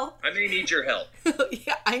 well, I may need your help.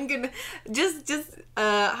 yeah, I'm gonna just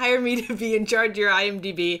hire me to be in charge of your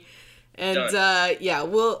IMDb, and Done. yeah,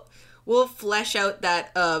 we'll flesh out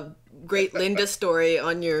that great Linda story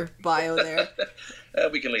on your bio there.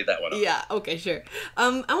 We can leave that one off. Yeah, okay, sure. I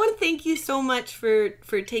want to thank you so much for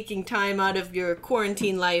taking time out of your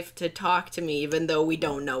quarantine life to talk to me, even though we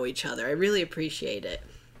don't know each other. I really appreciate it.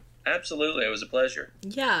 Absolutely, it was a pleasure.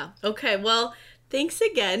 Yeah. Okay. Well, thanks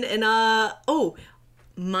again. And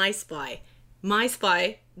My Spy. My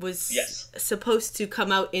Spy was Yes. supposed to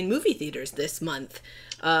come out in movie theaters this month.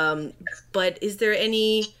 But is there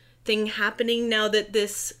anything happening now that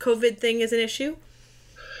this COVID thing is an issue?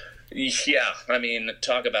 Yeah, I mean,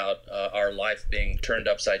 talk about our life being turned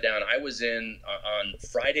upside down. I was on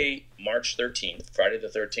Friday, March 13th, Friday the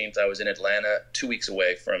 13th, I was in Atlanta, 2 weeks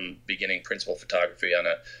away from beginning principal photography on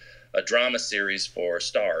a drama series for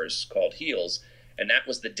Stars called Heels, and that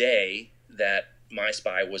was the day that My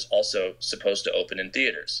Spy was also supposed to open in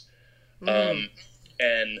theaters.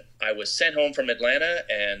 And I was sent home from Atlanta,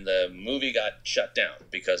 and the movie got shut down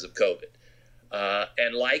because of COVID.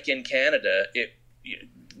 And like in Canada,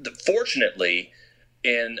 fortunately,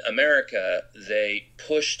 in America, they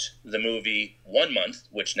pushed the movie 1 month,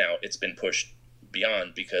 which now it's been pushed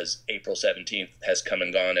beyond because April 17th has come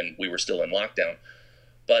and gone and we were still in lockdown.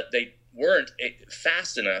 But they weren't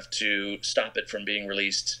fast enough to stop it from being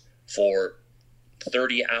released for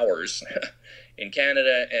 30 hours in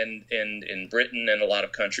Canada and in Britain and a lot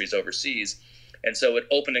of countries overseas. And so it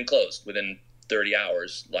opened and closed within 30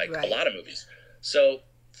 hours, like Right. a lot of movies. So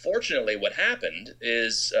fortunately, what happened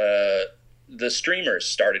is the streamers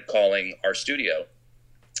started calling our studio,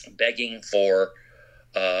 begging for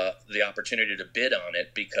the opportunity to bid on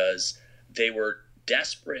it because they were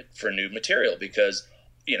desperate for new material because,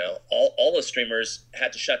 all the streamers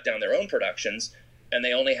had to shut down their own productions and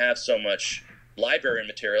they only have so much library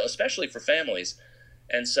material, especially for families.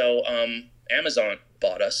 And so Amazon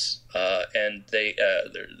bought us, and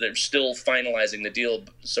they're still finalizing the deal,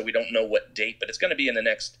 so we don't know what date, but it's going to be in the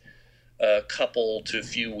next couple to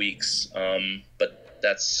few weeks. But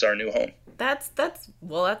that's our new home. That's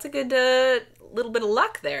a good little bit of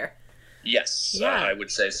luck there. Yes, Yeah. I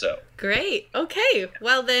would say so. Great. Okay.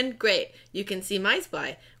 Well then, great. You can see My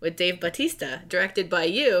Spy with Dave Bautista, directed by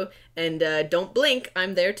you, and don't blink,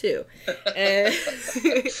 I'm there too.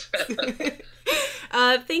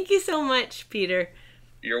 Thank you so much, Peter.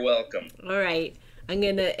 You're welcome. All right. I'm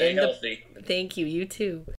gonna Stay end healthy. Thank you. You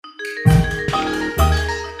too.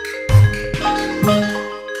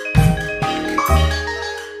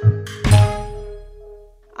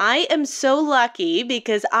 I am so lucky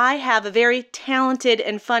because I have a very talented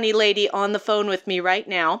and funny lady on the phone with me right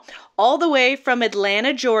now, all the way from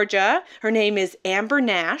Atlanta, Georgia. Her name is Amber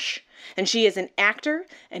Nash, and she is an actor,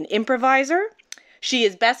 an improviser. She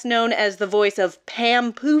is best known as the voice of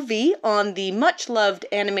Pam Poovey on the much-loved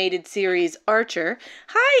animated series Archer.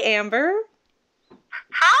 Hi, Amber.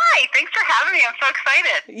 Hi, thanks for having me. I'm so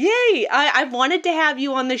excited. Yay! I wanted to have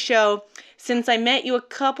you on the show since I met you a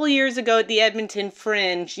couple years ago at the Edmonton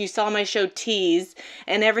Fringe. You saw my show Tease,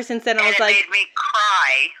 and ever since then I was like... it made me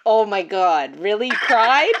cry. Oh my God, really? You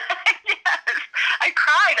cried? Yes, I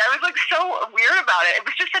cried. I was like so weird about it. It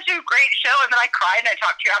was just such a great show, and then I cried and I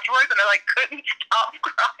talked to you afterwards, and I like couldn't stop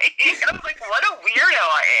crying. And I was like, what a weirdo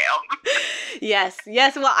I am. Yes.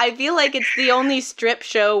 Well, I feel like it's the only strip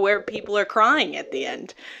show where people are crying at the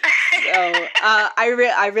end. So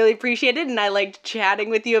I really appreciate it, and I liked chatting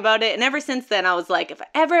with you about it. And ever since then, I was like, if I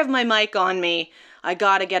ever have my mic on me, I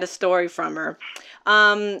gotta get a story from her.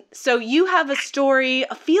 So you have a story,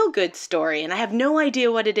 a feel-good story, and I have no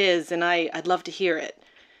idea what it is, and I'd love to hear it.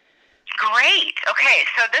 Great. Okay,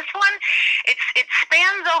 so this one, it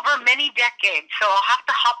spans over many decades, so I'll have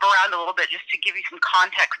to hop around a little bit just to give you some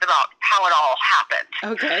context about how it all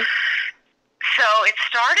happened. Okay. So it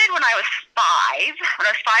started when I was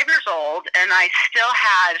 5 years old, and I still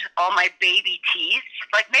had all my baby teeth.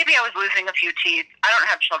 Like, maybe I was losing a few teeth. I don't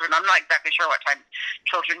have children. I'm not exactly sure what time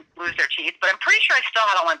children lose their teeth, but I'm pretty sure I still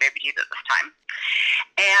had all my baby teeth at this time.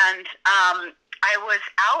 And I was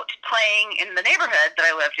out playing in the neighborhood that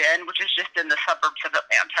I lived in, which is just in the suburbs of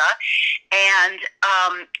Atlanta, and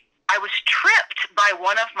I was tripped by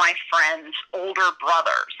one of my friend's older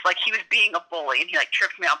brothers. Like, he was being a bully, and he like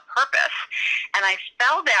tripped me on purpose. And I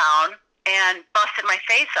fell down and busted my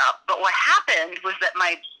face up. But what happened was that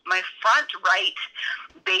my front right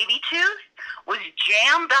baby tooth was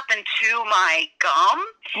jammed up into my gum.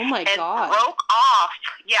 Oh my God. Broke off.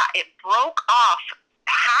 Yeah, it broke off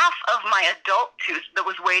half of my adult tooth that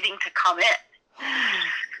was waiting to come in.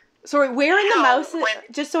 Sorry, where in the mouth,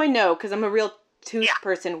 just so I know, because I'm a real tooth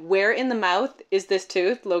person, where in the mouth is this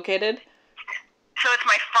tooth located? So it's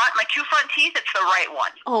my two front teeth, it's the right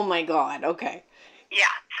one. Oh my God, okay. Yeah,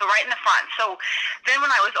 so right in the front. So then when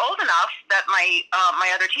I was old enough that my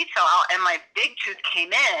other teeth fell out and my big tooth came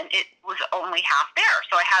in, it was only half there.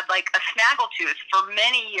 So I had like a snaggle tooth for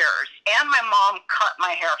many years, and my mom cut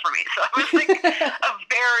my hair for me. So I was like a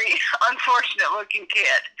very unfortunate looking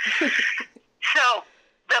kid. So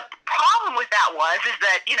the problem with that is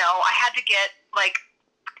that, you know, I had to get like,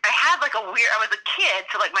 I was a kid,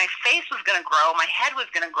 so like my face was going to grow, my head was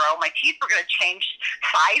going to grow, my teeth were going to change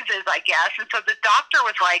sizes, I guess. And so the doctor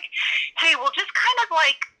was like, hey, we'll just kind of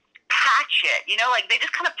like patch it, you know, like they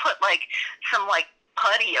just kind of put like some like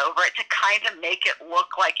putty over it to kind of make it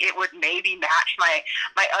look like it would maybe match my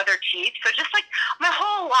other teeth. So just like my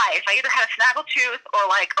whole life, I either had a snaggle tooth or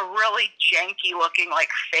like a really janky looking like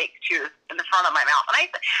fake tooth in the front of my mouth. And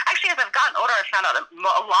actually, as I've gotten older, I found out that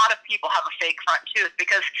a lot of people have a fake front tooth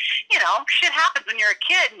because, you know, shit happens when you're a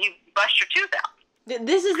kid and you bust your tooth out.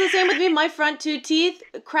 This is the same with me. My front two teeth,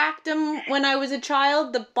 cracked them when I was a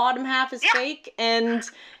child. The bottom half is fake, and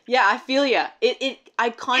yeah, I feel ya.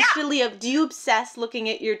 I constantly do you obsess looking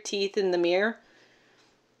at your teeth in the mirror?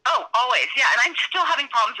 Oh, always, yeah. And I'm still having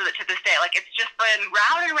problems with it to this day. Like, it's just been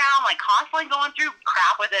round and round, like constantly going through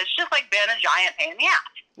crap with it. It's just like been a giant pain in the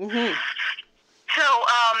ass. Mm-hmm.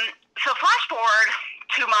 So flash forward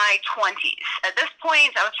to my 20s. At this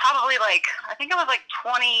point, I was probably like, I think I was like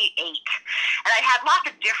 28. And I had lots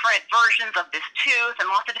of different versions of this tooth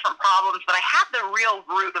and lots of different problems, but I had the real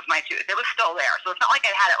root of my tooth. It was still there. So it's not like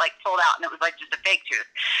I had it like pulled out and it was like just a fake tooth.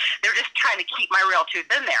 They were just trying to keep my real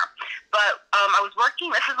tooth in there. But I was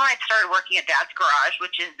working, this is when I started working at Dad's Garage,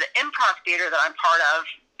 which is the improv theater that I'm part of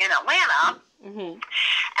in Atlanta. Mm-hmm.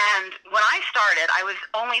 And when I started, I was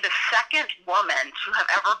only the second woman to have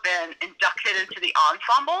ever been inducted into the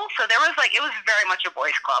ensemble. So there was like, it was very much a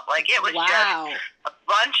boys' club. Like, it was just a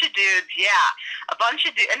bunch of dudes. Yeah, a bunch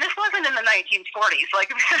of dudes. And this wasn't in the 1940s.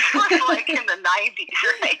 Like, this was like in the 90s,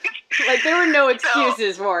 right? Like, there were no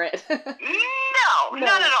excuses for it. No,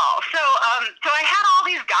 not at all. So I had all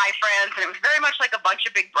these guy friends, and it was very much like a bunch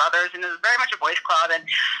of big brothers, and it was very much a boys' club. And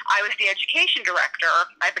I was the education director.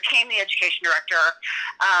 I became the education director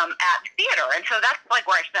at the theater, and so that's like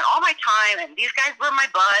where I spent all my time, and these guys were my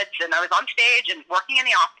buds, and I was on stage and working in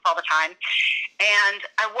the office all the time. And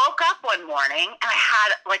I woke up one morning and I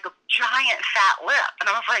had like a giant fat lip, and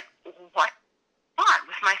I was like, what on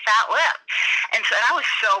with my fat lip? And I was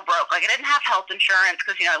so broke. Like, I didn't have health insurance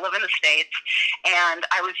because, you know, I live in the States, and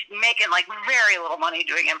I was making like very little money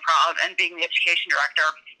doing improv and being the education director.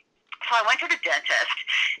 So I went to the dentist,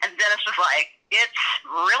 and the dentist was like, it's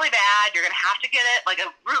really bad. You're going to have to get it, like a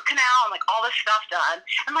root canal and like all this stuff done.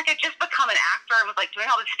 And like, I'd just become an actor and was like doing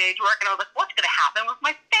all this stage work, and I was like, what's going to happen with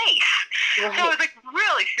my face? Right. So I was like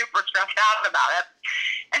really super stressed out about it.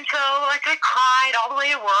 And so like I cried all the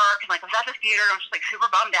way to work, and like I was at the theater and I was just like super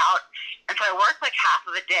bummed out. And so I worked like half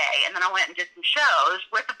of a day, and then I went and did some shows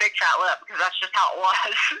with a big fat lip because that's just how it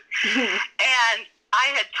was. And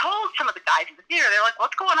I had told some of the guys in the theater, they're like,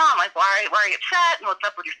 what's going on? Like, why are you upset? And what's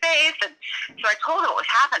up with your face? And so I told them what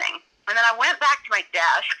was happening. And then I went back to my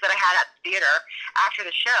desk that I had at the theater after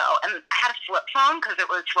the show, and I had a flip phone because it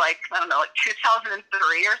was like, I don't know, like 2003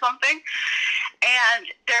 or something. And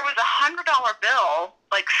there was $100 bill,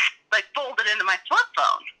 like folded into my flip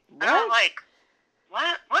phone. What? And I was like,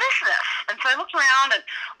 what is this? And so I looked around, and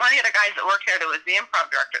one of the other guys that worked there, that was the improv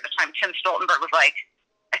director at the time, Tim Stoltenberg, was like,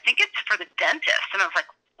 I think it's for the dentist. And I was like,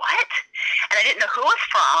 what? And I didn't know who it was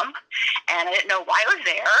from, and I didn't know why it was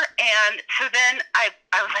there. And so then I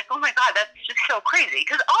was like, oh my God, that's just so crazy.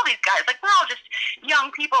 Because all these guys, like, we're all just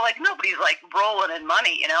young people. Like, nobody's like rolling in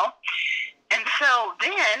money, you know? And so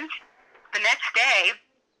then the next day,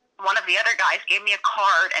 one of the other guys gave me a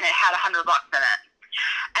card, and it had $100 in it.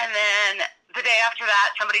 And then the day after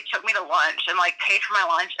that, somebody took me to lunch and like paid for my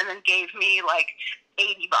lunch, and then gave me like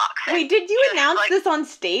 $80. Wait, did you announce this on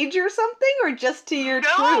stage or something, or just to your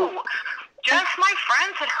troupe? No, just my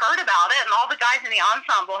friends had heard about it, and all the guys in the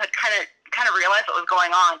ensemble had kind of realized what was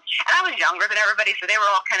going on. And I was younger than everybody, so they were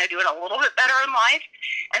all kind of doing a little bit better in life.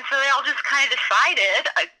 And so they all just kind of decided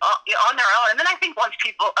on their own. And then I think once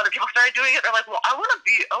other people started doing it, they're like, well, I want to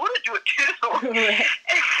do it too. Right.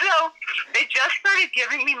 And so they just started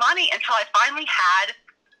giving me money until I finally had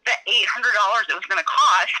the $800 it was going to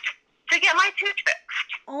cost to get my tooth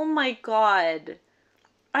fixed. Oh my God.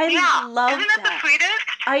 I love Isn't that the sweetest?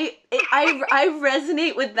 I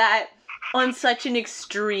resonate with that on such an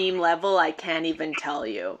extreme level, I can't even tell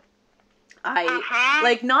you.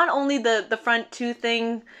 Like, not only the front two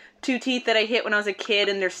teeth that I hit when I was a kid,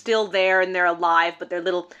 and they're still there and they're alive, but they're a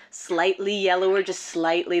little slightly yellower, just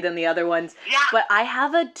slightly, than the other ones. Yeah. But I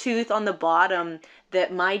have a tooth on the bottom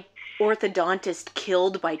that my orthodontist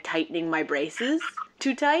killed by tightening my braces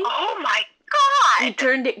too tight. Oh my God! He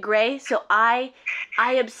turned it gray, so I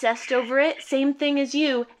obsessed over it, same thing as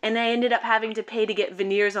you, and I ended up having to pay to get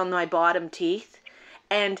veneers on my bottom teeth.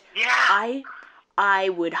 And yeah. I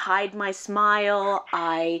would hide my smile.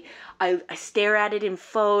 I stare at it in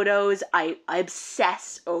photos. I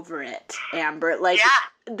obsess over it, Amber. Like,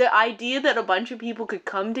 the idea that a bunch of people could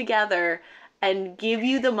come together and give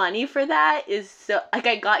you the money for that is so, like,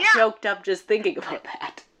 I got choked up just thinking about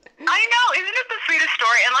that. I know, isn't it the sweetest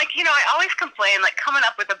story? And, like, you know, I always complain, like, coming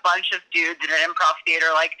up with a bunch of dudes in an improv theater,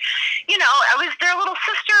 like, you know, I was their little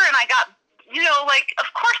sister, and I got, you know, like,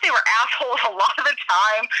 of course they were assholes a lot of the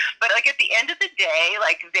time, but, like, at the end of the day,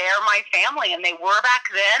 like, they're my family, and they were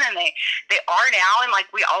back then, and they are now, and,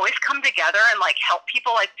 like, we always come together and, like, help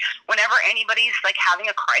people, like, whenever anybody's, like,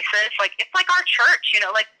 having a crisis, like, it's like our church, you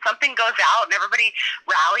know, like, something goes out, and everybody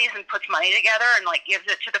rallies and puts money together and, like, gives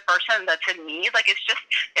it to the person that's in need. Like, it's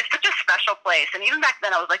such a special place. And even back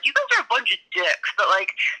then, I was like, you guys are a bunch of dicks, but,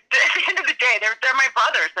 like, at the end of the day, they're my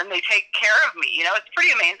brothers, and they take care of me, you know? It's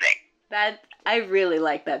pretty amazing. That, I really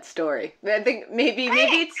like that story. I think maybe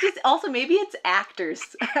it's just, also maybe it's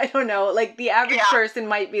actors. I don't know. Like, the average person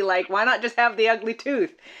might be like, why not just have the ugly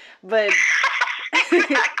tooth? But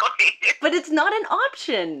Exactly. But it's not an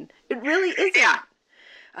option. It really isn't. Yeah.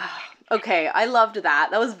 Okay, I loved that.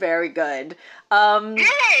 That was very good. Yay!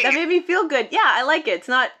 That made me feel good. Yeah, I like it. It's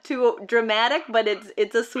not too dramatic, but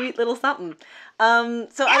it's a sweet little something.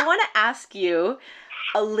 So I want to ask you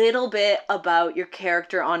a little bit about your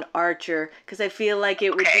character on Archer, because I feel like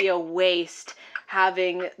it would be a waste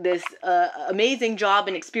having this amazing job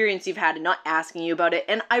and experience you've had and not asking you about it.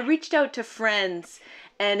 And I reached out to friends,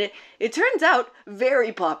 and it turns out,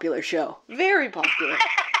 very popular show. Very popular.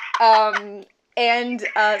 And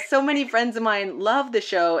so many friends of mine love the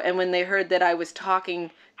show, and when they heard that I was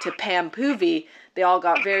talking to Pam Poovey, they all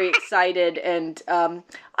got very excited, and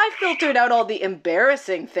I filtered out all the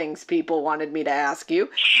embarrassing things people wanted me to ask you.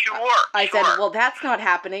 Sure. I said, well, that's not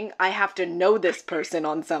happening. I have to know this person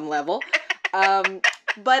on some level.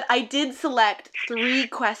 But I did select 3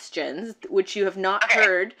 questions, which you have not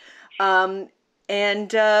heard, and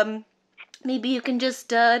maybe you can just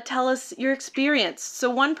tell us your experience. So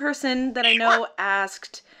one person that I know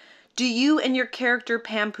asked, do you and your character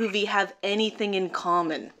Pam Poovey have anything in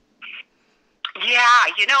common? Yeah,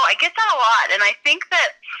 you know, I get that a lot, and I think that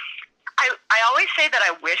I always say that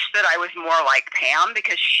I wish that I was more like Pam,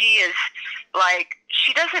 because she is, like,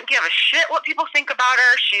 she doesn't give a shit what people think about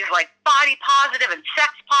her. She's, like, body positive and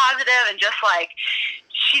sex positive, and just, like,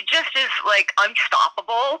 she just is, like,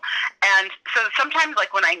 unstoppable. And so sometimes,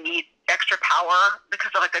 like, when I need extra power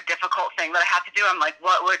because of, like, a difficult thing that I have to do, I'm like,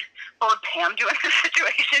 what would Pam do in this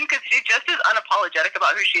situation? Because she just is unapologetic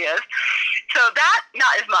about who she is. So that,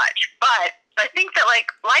 not as much. But I think that,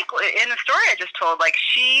 like in the story I just told, like,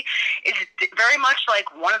 she is very much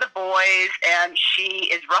like one of the boys, and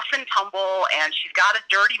she is rough and tumble, and she's got a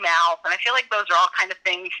dirty mouth, and I feel like those are all kind of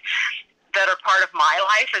things that are part of my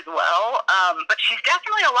life as well. But she's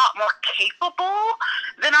definitely a lot more capable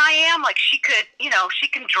than I am. Like, she could, she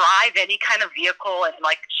can drive any kind of vehicle, and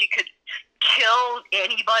like she could kill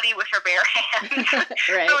anybody with her bare hands.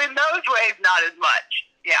 Right. So in those ways, not as much.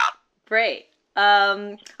 Yeah. Great.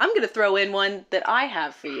 I'm going to throw in one that I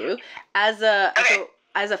have for you. As a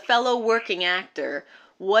fellow working actor,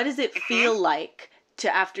 what does it feel like to,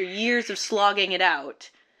 after years of slogging it out,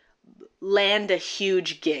 land a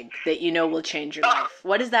huge gig that you know will change your life?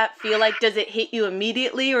 What does that feel like? Does it hit you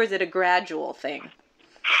immediately, or is it a gradual thing?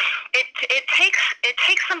 It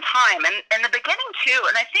takes some time, and in the beginning too.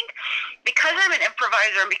 And I think because I'm an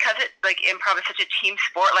improviser, and because improv is such a team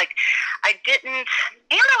sport, like I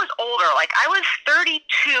was older. Like I was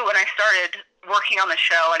 32 when I started working on the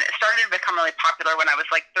show, and it started to become really popular when I was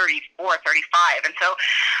like 34, 35. And so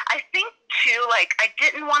I think too, like I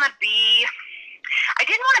didn't want to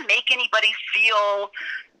make anybody feel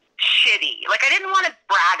shitty. Like I didn't want to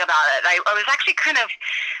brag about it. I was actually kind of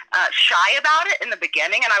shy about it in the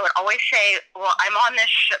beginning, and I would always say, well, I'm on this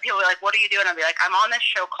show. People were like, what are you doing? I'd be like, I'm on this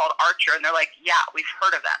show called Archer. And they're like, yeah, we've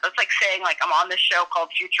heard of that. That's like saying, like, I'm on this show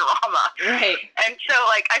called Futurama. Right. And so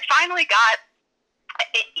like I finally got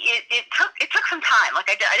it took some time.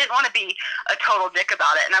 Like I didn't want to be a total dick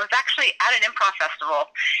about it. And I was actually at an improv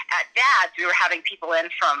festival at Dad's. We were having people in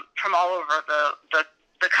from all over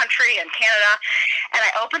the country and Canada, and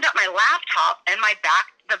I opened up my laptop, and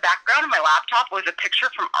the background of my laptop was a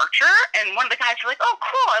picture from Archer, and one of the guys was like, oh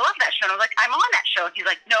cool, I love that show. And I was like, I'm on that show. And he's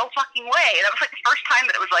like, no fucking way. And that was like the first time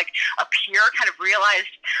that it was like a peer kind of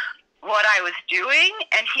realized what I was doing.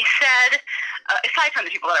 And he said, aside from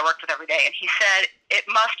the people that I worked with every day, and he said, it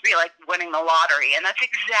must be like winning the lottery. And that's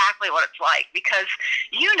exactly what it's like, because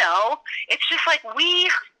it's just like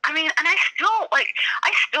and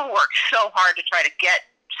I still work so hard to try to get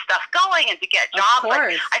stuff going and to get jobs.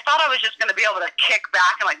 Like, I thought I was just going to be able to kick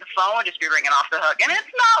back and like the phone would just be ringing off the hook, and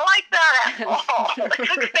it's not like that at all.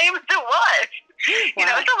 It's the same as it was.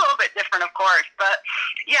 Wow. It's a little bit different, of course, but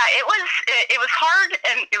yeah, it was hard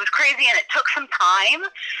and it was crazy and it took some time.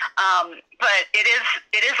 But it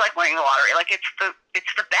is like winning the lottery. Like it's the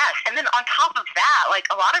best. And then on top of that, like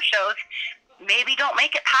a lot of shows maybe don't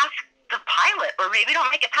make it past the pilot, or maybe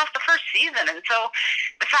don't make it past the first season. And so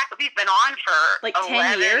the fact that we've been on for like 10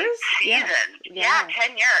 years seasons, 10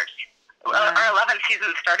 years, or 11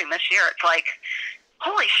 seasons starting this year, it's like,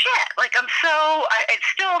 holy shit. Like it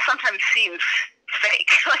still sometimes seems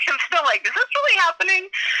fake. Like I'm still like, is this really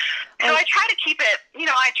happening? So I try to keep it,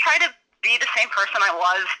 I try to be the same person I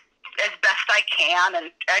was as best I can, and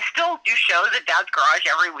I still do shows at Dad's Garage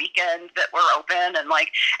every weekend that we're open, and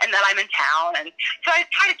that I'm in town, and so I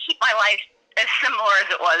try to keep my life as similar as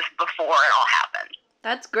it was before it all happened.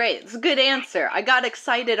 That's great. It's a good answer. I got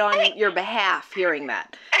excited on your behalf hearing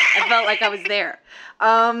that. I felt like I was there.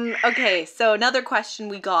 Okay, so another question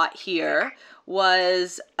we got here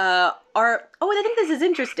was, I think this is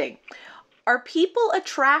interesting. Are people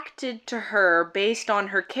attracted to her based on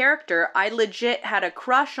her character? I legit had a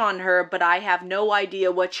crush on her, but I have no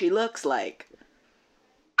idea what she looks like.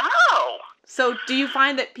 Oh. So do you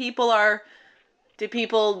find that I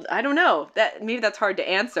don't know, maybe that's hard to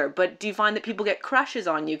answer, but do you find that people get crushes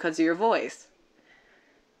on you because of your voice?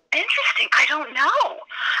 Interesting. I don't know.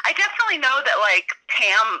 I definitely know that, like,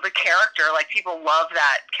 Pam, the character, like, people love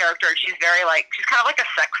that character. She's very, like, she's kind of like a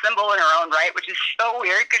sex symbol in her own right, which is so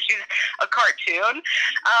weird because she's a cartoon.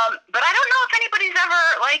 But I don't know if anybody's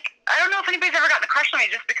ever gotten a crush on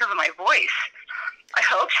me just because of my voice. I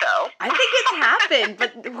hope so. I think it's happened,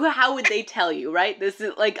 but how would they tell you, right? This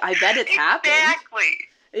is, like, I bet it's happened.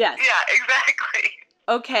 Exactly. Yes. Yeah, exactly.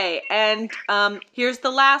 Okay, and here's the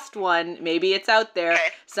last one. Maybe it's out there. Okay.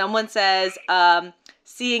 Someone says,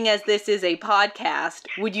 seeing as this is a podcast,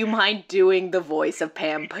 would you mind doing the voice of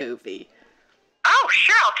Pam Poovey? Oh,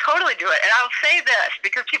 sure, I'll totally do it. And I'll say this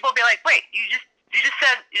because people will be like, "Wait, you just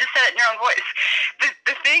said it in your own voice."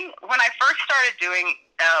 The thing, when I first started doing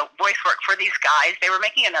voice work for these guys, they were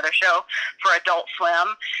making another show for Adult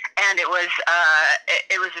Swim, and it was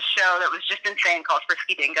a show that was just insane called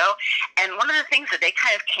Frisky Dingo. And one of the things that they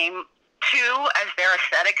kind of came to as their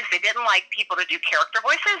aesthetic is they didn't like people to do character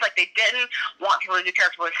voices. Like, they didn't want people to do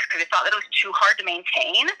character voices because they thought that it was too hard to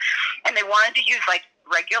maintain, and they wanted to use like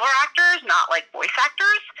regular actors, not like voice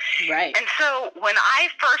actors. Right. And so when I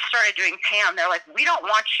first started doing Pam, they're like, we don't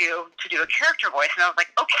want you to do a character voice. And I was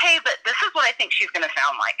like, okay, but this is what I think she's going to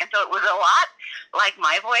sound like. And so it was a lot like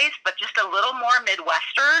my voice, but just a little more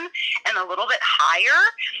Midwestern and a little bit higher.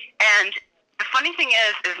 And the funny thing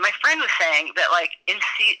is my friend was saying that, like, in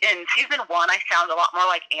season 1, I sound a lot more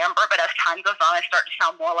like Amber, but as time goes on, I start to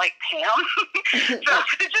sound more like Pam. So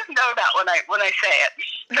just know that when I say it.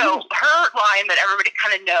 So her line that everybody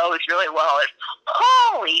kind of knows really well is,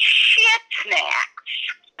 "Holy shit, snacks."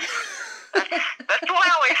 That's what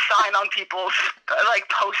I always sign on people's like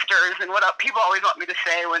posters and what people always want me to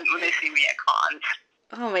say when they see me at cons.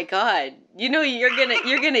 Oh my God! You know you're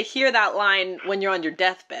gonna hear that line when you're on your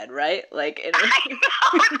deathbed, right? Like, I know,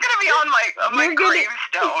 it's gonna be on my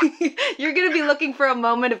gravestone. You're gonna be looking for a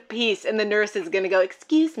moment of peace, and the nurse is gonna go,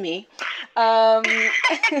 "Excuse me."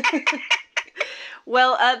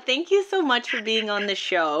 Well, thank you so much for being on the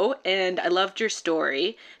show, and I loved your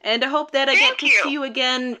story, and I hope that I get to see you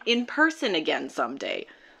again in person again someday.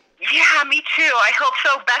 Yeah, me too. I hope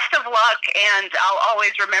so. Best of luck, and I'll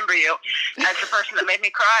always remember you as the person that made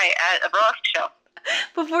me cry at a burlesque show.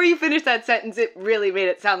 Before you finish that sentence, it really made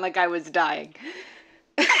it sound like I was dying.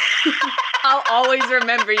 I'll always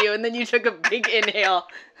remember you, and then you took a big inhale.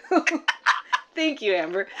 Thank you,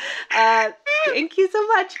 Amber. Thank you so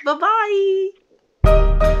much. Bye-bye.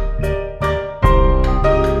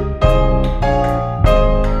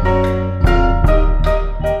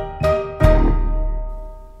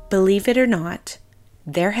 Believe it or not,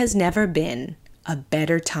 there has never been a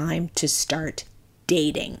better time to start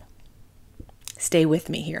dating. Stay with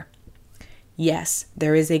me here. Yes,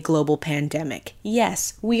 there is a global pandemic.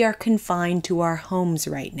 Yes, we are confined to our homes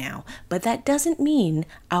right now, but that doesn't mean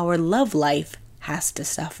our love life has to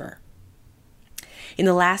suffer. In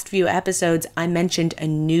the last few episodes, I mentioned a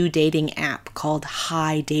new dating app called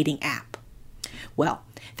Hi Dating App. Well,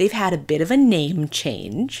 they've had a bit of a name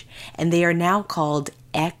change, and they are now called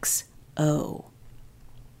XO.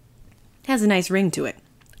 It has a nice ring to it.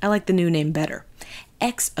 I like the new name better.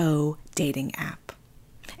 XO Dating App.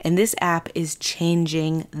 And this app is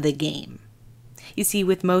changing the game. You see,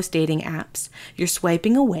 with most dating apps, you're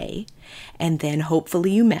swiping away, and then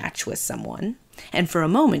hopefully you match with someone, and for a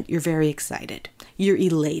moment you're very excited. You're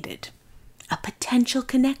elated. A potential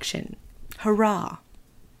connection. Hurrah.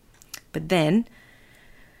 But then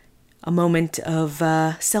a moment of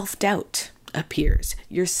self-doubt appears.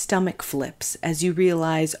 Your stomach flips as you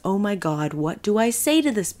realize, oh my God, what do I say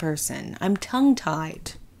to this person? I'm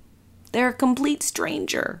tongue-tied. They're a complete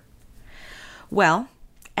stranger. Well,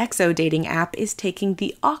 XO Dating App is taking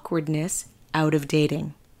the awkwardness out of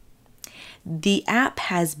dating. The app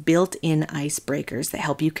has built-in icebreakers that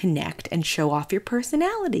help you connect and show off your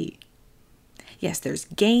personality. Yes, there's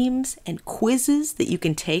games and quizzes that you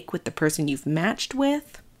can take with the person you've matched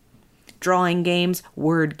with. Drawing games,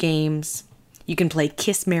 word games. You can play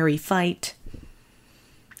Kiss, Marry, Fight.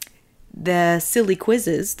 The silly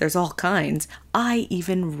quizzes, there's all kinds. I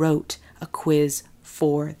even wrote a quiz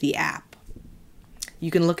for the app.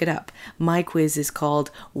 You can look it up. My quiz is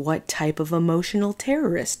called, What Type of Emotional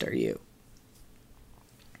Terrorist Are You?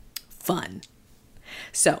 Fun.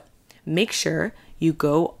 So, make sure you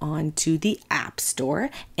go onto the App Store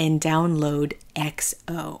and download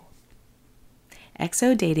XO.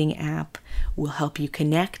 XO Dating App will help you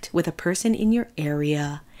connect with a person in your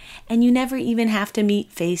area, and you never even have to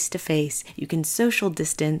meet face to face. You can social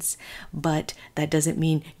distance, but that doesn't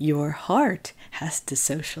mean your heart has to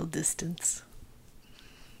social distance.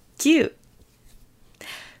 Cute.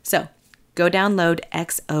 So, go download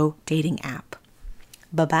XO Dating App.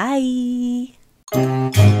 Bye-bye.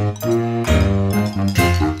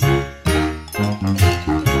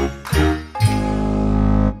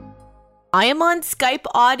 I am on Skype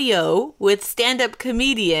audio with stand-up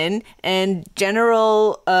comedian and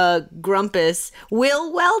general grumpus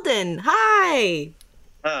Will Weldon. Hi.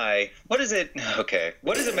 Hi. What is it? Okay.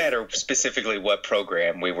 What does it matter specifically what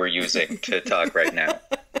program we were using to talk right now?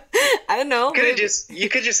 I don't know. You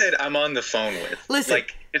could just said I'm on the phone with. Listen.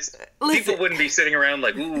 Like people wouldn't be sitting around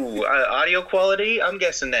like, ooh, audio quality. I'm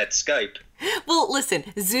guessing that's Skype. Well, listen.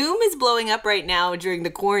 Zoom is blowing up right now during the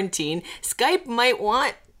quarantine. Skype might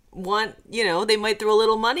want they might throw a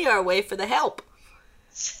little money our way for the help.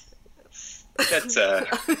 That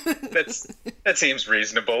seems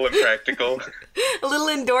reasonable and practical. A little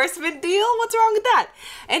endorsement deal? What's wrong with that?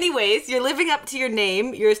 Anyways, you're living up to your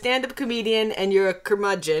name. You're a stand-up comedian and you're a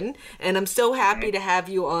curmudgeon, and I'm so happy to have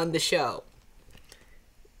you on the show.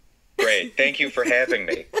 Great. Thank you for having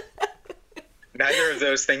me. Neither of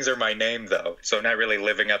those things are my name, though, so I'm not really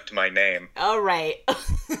living up to my name. All right.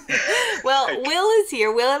 Well, Will is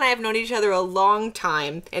here. Will and I have known each other a long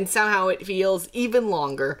time, and somehow it feels even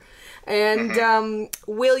longer. And,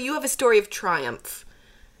 Will, you have a story of triumph.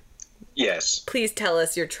 Yes. Please tell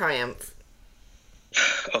us your triumph.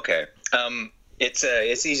 Okay.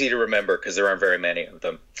 It's easy to remember because there aren't very many of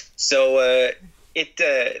them. So,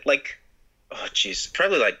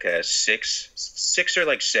 probably like 6 or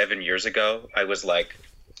like 7 years ago, I was like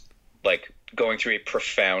going through a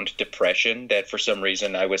profound depression that for some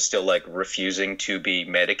reason I was still like refusing to be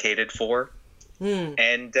medicated for.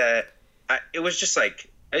 And it was just like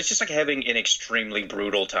having an extremely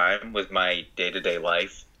brutal time with my day-to-day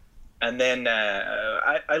life. And then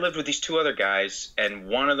I lived with these two other guys, and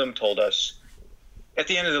one of them told us at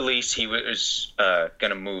the end of the lease he was going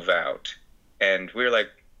to move out. And we were like,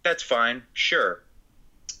 that's fine, sure.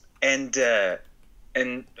 And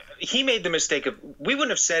he made the mistake of, we wouldn't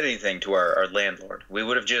have said anything to our landlord. We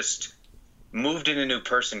would have just moved in a new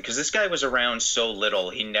person, because this guy was around so little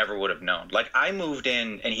he never would have known. Like, I moved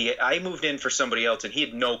in for somebody else, and he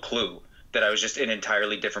had no clue that I was just an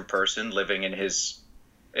entirely different person living in his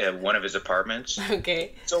one of his apartments.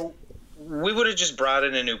 Okay. So we would have just brought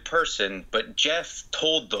in a new person, but Jeff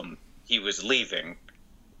told them he was leaving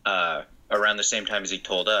around the same time as he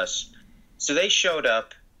told us. So they showed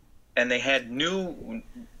up, and they had new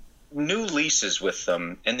leases with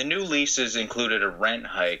them, and the new leases included a rent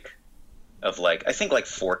hike of I think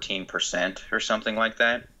 14% or something like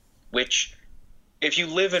that, which if you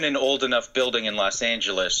live in an old enough building in Los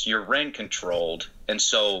Angeles, you're rent controlled. And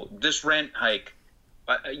so this rent hike,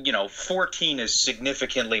 14 is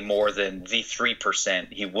significantly more than the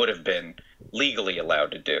 3% he would have been legally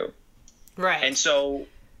allowed to do. Right. And so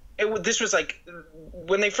this was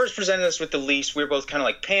when they first presented us with the lease, we were both kind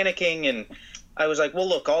of panicking, and I was like, well,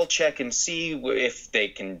 look, I'll check and see if they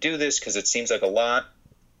can do this, because it seems like a lot.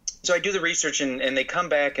 So I do the research, and they come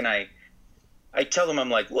back, and I tell them, I'm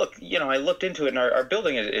like, look, I looked into it, and our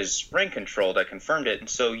building is rent controlled. I confirmed it. And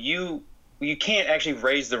so you can't actually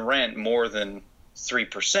raise the rent more than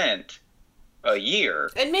 3% a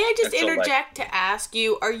year. And may I just interject to ask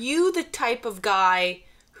you, are you the type of guy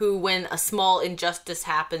who, when a small injustice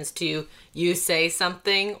happens to you, say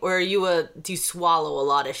something, or do you swallow a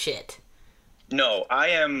lot of shit? No, I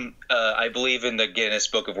am, I believe in the Guinness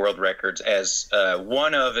Book of World Records as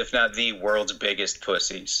one of, if not the world's biggest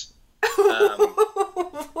pussies.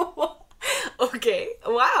 Okay.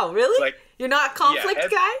 Wow, really? You're not a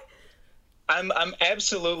conflict guy? I'm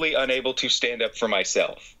absolutely unable to stand up for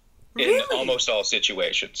myself in almost all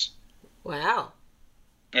situations. Wow.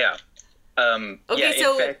 Yeah. Okay, yeah,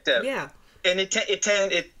 so, in fact, yeah. And it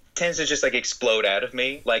tends to just explode out of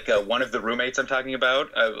me. One of the roommates I'm talking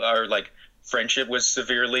about, our friendship was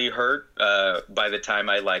severely hurt by the time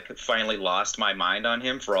I finally lost my mind on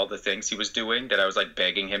him for all the things he was doing that I was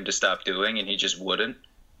begging him to stop doing, and he just wouldn't.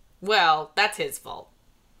 Well, that's his fault.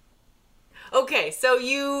 Okay, so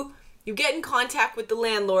you get in contact with the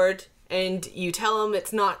landlord and you tell him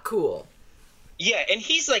it's not cool. Yeah, and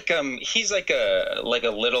he's like a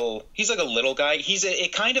little guy. He's a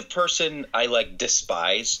kind of person I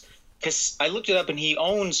despise, because I looked it up, and he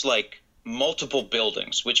owns multiple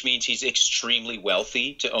buildings, which means he's extremely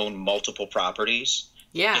wealthy to own multiple properties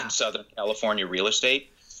in Southern California real estate.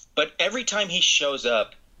 But every time he shows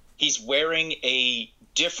up, he's wearing a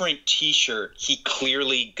different T-shirt he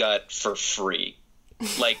clearly got for free.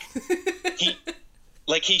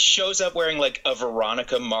 He shows up wearing a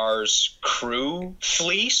Veronica Mars crew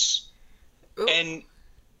fleece. Ooh. And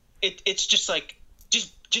it's just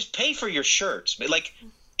just pay for your shirts.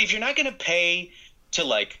 If you're not going to pay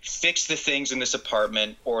to fix the things in this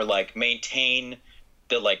apartment or maintain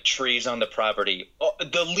the trees on the property,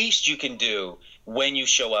 the least you can do when you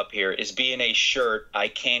show up here is be in a shirt I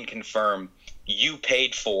can confirm you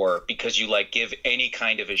paid for, because you give any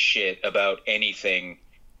kind of a shit about anything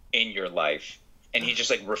in your life. And he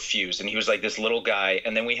just refused, and he was this little guy.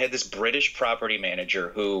 And then we had this British property manager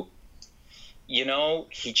who,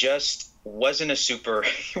 he just wasn't a super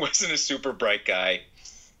bright guy.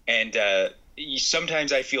 And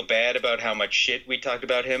sometimes I feel bad about how much shit we talked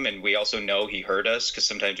about him, and we also know he hurt us, because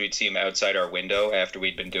sometimes we'd see him outside our window after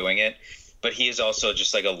we'd been doing it. But he is also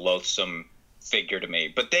just a loathsome figure to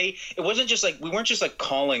me. But it wasn't just we weren't just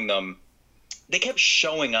calling them. They kept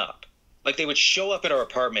showing up. They would show up at our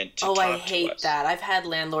apartment to talk to us. Oh, I hate that. I've had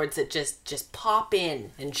landlords that just pop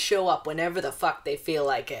in and show up whenever the fuck they feel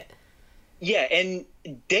like it. Yeah, and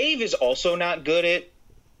Dave is also not good at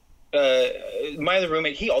my other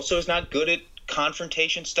roommate, he also is not good at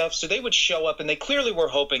confrontation stuff. So they would show up, and they clearly were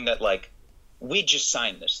hoping that we'd just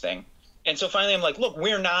sign this thing. And so finally I'm like, look,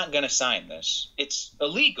 we're not going to sign this. It's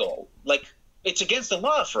illegal. Like, it's against the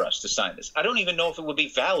law for us to sign this. I don't even know if it would be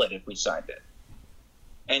valid if we signed it.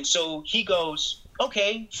 And so he goes,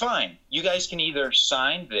 okay, fine. You guys can either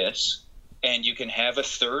sign this and you can have a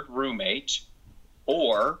third roommate,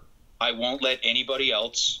 or I won't let anybody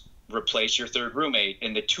else replace your third roommate,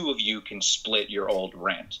 and the two of you can split your old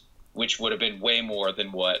rent, which would have been way more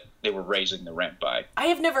than what they were raising the rent by. I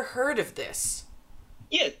have never heard of this.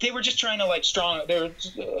 Yeah, they were just trying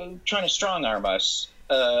to trying to strong arm us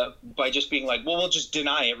by just being like, well, we'll just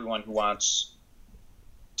deny everyone who wants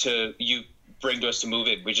to bring to us to move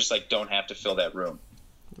in. We just like don't have to fill that room.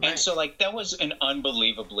 Right. And so like that was an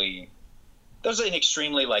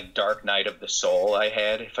extremely like dark night of the soul I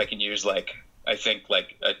had, if I can use like I think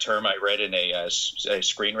like a term I read in a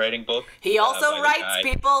screenwriting book. He also writes,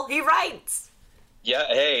 people. He writes. Yeah,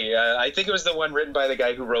 hey, I think it was the one written by the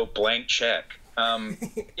guy who wrote Blank Check.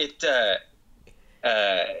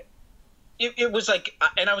 It was like,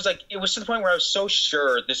 and I was like, it was to the point where I was so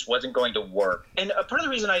sure this wasn't going to work. And part of the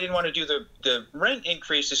reason I didn't want to do the rent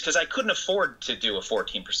increase is because I couldn't afford to do a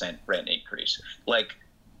 14% rent increase. Like,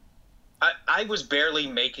 I was barely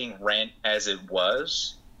making rent as it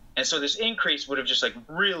was. And so this increase would have just like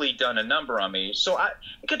really done a number on me. So I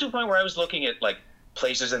got to a point where I was looking at like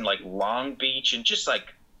places in like Long Beach and just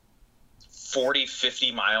like 40,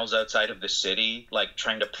 50 miles outside of the city, like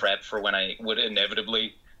trying to prep for when I would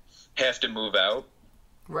inevitably have to move out.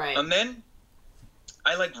 Right. And then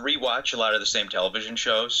I like rewatch a lot of the same television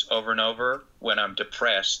shows over and over when I'm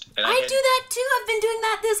depressed. And I do that too. I've been doing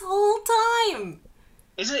that this whole time.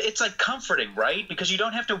 It's like comforting, right? Because you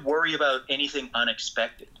don't have to worry about anything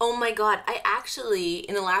unexpected. Oh my God. I actually,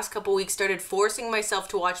 in the last couple weeks, started forcing myself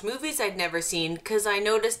to watch movies I'd never seen because I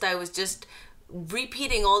noticed I was just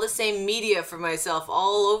repeating all the same media for myself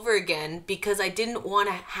all over again because I didn't want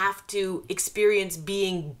to have to experience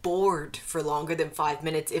being bored for longer than 5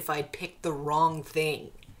 minutes if I picked the wrong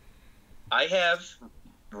thing. I have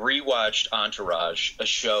rewatched Entourage, a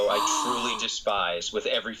show I truly despise with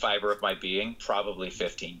every fiber of my being, probably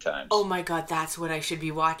 15 times. Oh my God, that's what I should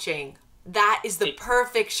be watching. That is the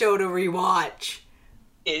perfect show to rewatch.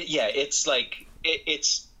 It's like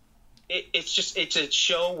it's a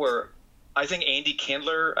show where I think Andy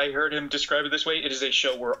Kindler, I heard him describe it this way. It is a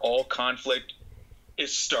show where all conflict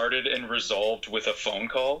is started and resolved with a phone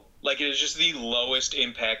call. Like, it is just the lowest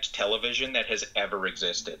impact television that has ever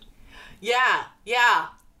existed. Yeah.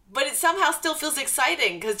 But it somehow still feels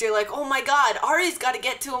exciting because you're like, oh my God, Ari's got to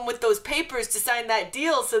get to him with those papers to sign that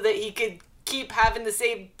deal so that he could keep having the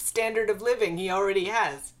same standard of living he already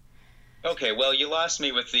has. Okay, well, you lost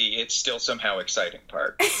me with the it's still somehow exciting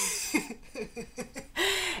part.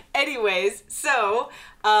 Anyways, so,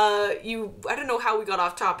 I don't know how we got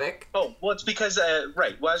off topic. Oh, well, it's because,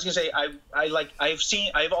 right. Well, I was going to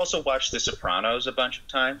say, I've also watched The Sopranos a bunch of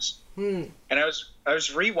times. And I was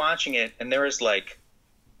rewatching it, and there was like,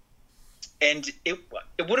 and it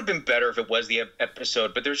would have been better if it was the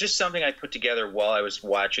episode, but there was just something I put together while I was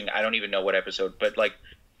watching. I don't even know what episode, but like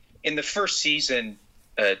in the first season,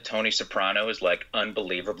 Tony Soprano is like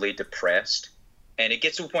unbelievably depressed, and it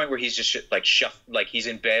gets to a point where he's just like he's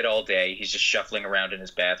in bed all day. He's just shuffling around in his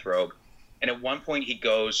bathrobe, and at one point he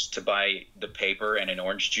goes to buy the paper and an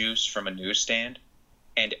orange juice from a newsstand,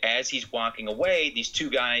 and as he's walking away, these two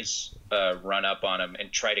guys run up on him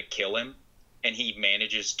and try to kill him, and he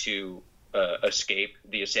manages to escape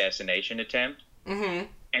the assassination attempt. Mm-hmm.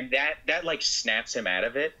 And that like snaps him out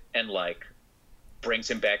of it and like brings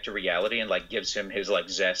him back to reality and like gives him his like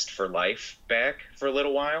zest for life back for a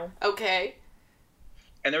little while. Okay.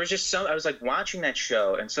 And there was just I was like watching that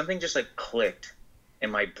show and something just like clicked in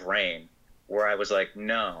my brain where I was like,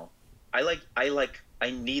 no, I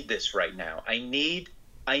need this right now. I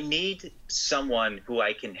need someone who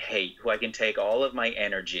I can hate, who I can take all of my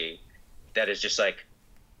energy that is just like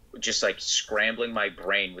scrambling my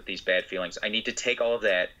brain with these bad feelings. I need to take all of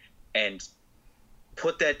that and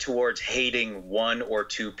put that towards hating one or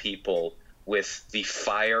two people with the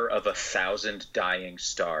fire of 1,000 dying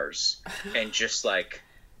stars and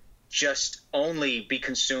just only be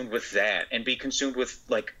consumed with that and be consumed with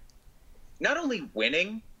like not only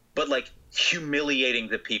winning but like humiliating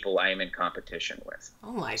the people I am in competition with.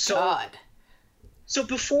 Oh my God. So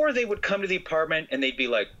before they would come to the apartment and we'd be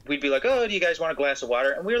like, oh, do you guys want a glass of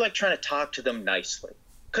water? And we were like trying to talk to them nicely.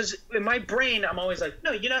 Because in my brain, I'm always like,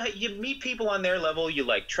 no, you know, you meet people on their level, you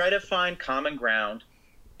like try to find common ground.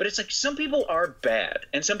 But it's like some people are bad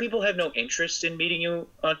and some people have no interest in meeting you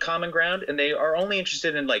on common ground. And they are only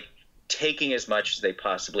interested in like taking as much as they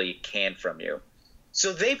possibly can from you.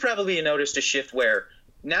 So they probably noticed a shift where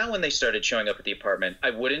now when they started showing up at the apartment,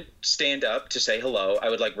 I wouldn't stand up to say hello. I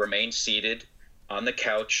would like remain seated on the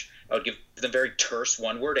couch. I would give them very terse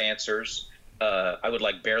one-word answers. I would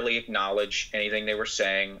like barely acknowledge anything they were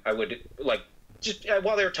saying. I would like just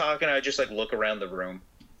while they were talking, I would just like look around the room.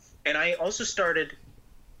 And I also started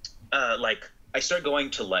I started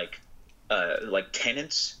going to like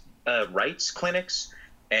tenants rights clinics,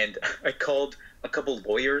 and I called a couple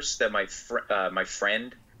lawyers that my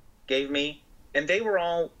friend gave me, and they were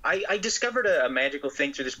all I discovered a magical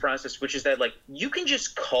thing through this process, which is that like you can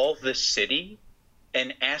just call the city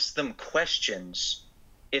and ask them questions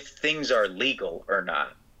if things are legal or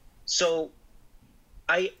not. So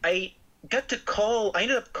I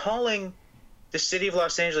ended up calling the city of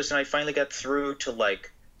Los Angeles, and I finally got through to like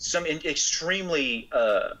some extremely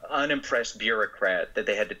unimpressed bureaucrat that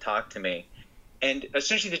they had to talk to me. And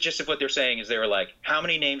essentially the gist of what they're saying is they were like, how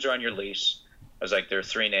many names are on your lease? I was like, there are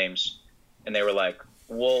 3 names. And they were like,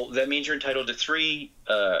 well, that means you're entitled to three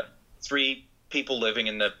people living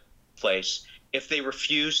in the place. If they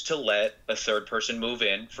refuse to let a third person move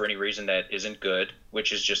in for any reason that isn't good,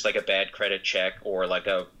 which is just like a bad credit check or like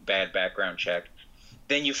a bad background check,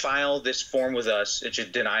 then you file this form with us. It's a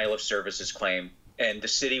denial of services claim, and the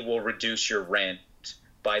city will reduce your rent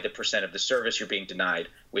by the percent of the service you're being denied,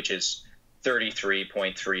 which is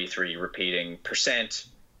 33.33 repeating percent.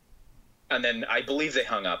 And then I believe they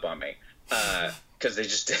hung up on me because they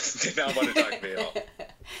just did not want to talk to me at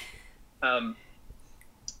all.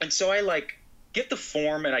 And so I like get the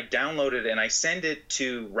form and I download it and I send it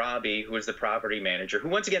to Robbie, who is the property manager, who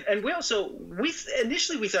once again, and we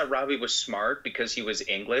initially thought Robbie was smart because he was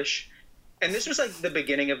English. And this was like the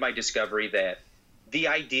beginning of my discovery that the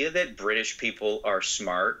idea that British people are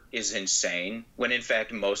smart is insane, when in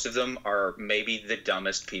fact most of them are maybe the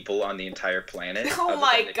dumbest people on the entire planet. Oh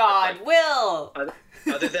my God, Will!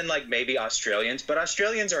 Other than like maybe Australians, but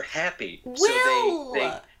Australians are happy. Will!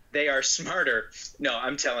 So they are smarter. No,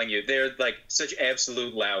 I'm telling you, they're like such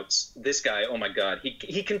absolute louts. This guy, oh my God,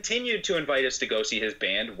 he continued to invite us to go see his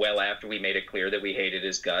band well after we made it clear that we hated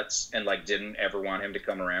his guts and like didn't ever want him to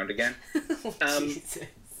come around again.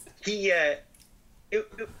 Jesus.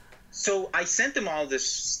 So I sent them all this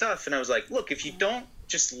stuff and I was like, look, if you don't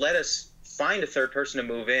just let us find a third person to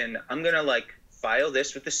move in, I'm going to like file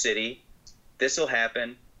this with the city. This will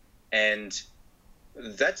happen. And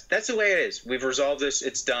that's the way it is. We've resolved this.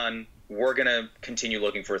 It's done. We're going to continue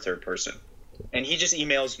looking for a third person. And he just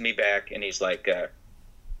emails me back and he's like,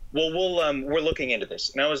 we're looking into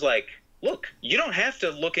this. And I was like, look, you don't have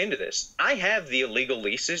to look into this. I have the illegal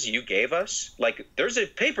leases you gave us. Like, there's a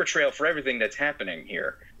paper trail for everything that's happening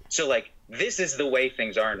here. So, like, this is the way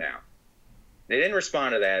things are now. They didn't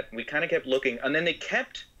respond to that. We kind of kept looking. And then they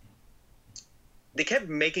kept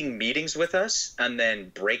making meetings with us and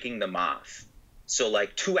then breaking them off. So,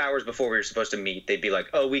 like, 2 hours before we were supposed to meet, they'd be like,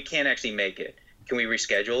 oh, we can't actually make it. Can we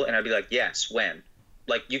reschedule? And I'd be like, yes, when?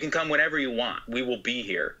 Like, you can come whenever you want. We will be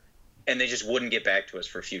here. And they just wouldn't get back to us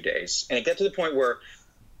for a few days. And it got to the point where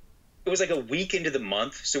it was like a week into the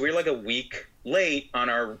month. So we were like a week late on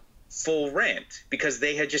our full rent because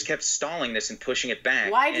they had just kept stalling this and pushing it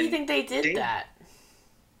back. Why do you think they did that?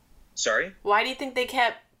 Sorry? Why do you think they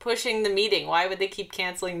kept pushing the meeting? Why would they keep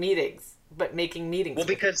canceling meetings but making meetings? Well,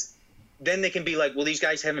 because then they can be like, well, these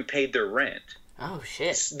guys haven't paid their rent. Oh,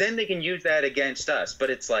 shit. Then they can use that against us. But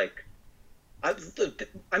it's like, I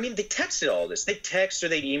mean, they texted all this. They text or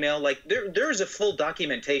they'd email. Like, there is a full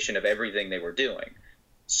documentation of everything they were doing.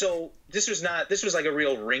 So this was like a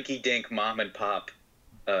real rinky-dink mom and pop,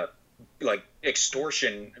 like,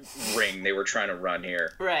 extortion ring they were trying to run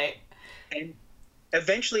here. Right. And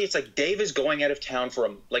eventually it's like Dave is going out of town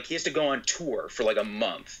he has to go on tour for like a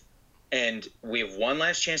month. And we have one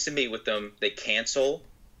last chance to meet with them. They cancel.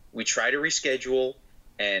 We try to reschedule,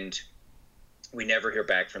 and we never hear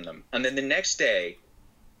back from them. And then the next day,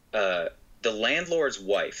 the landlord's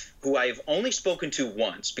wife, who I've only spoken to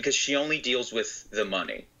once because she only deals with the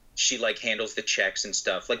money. She like handles the checks and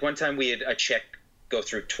stuff. Like one time we had a check go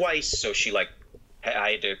through twice, so she like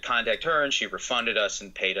I had to contact her and she refunded us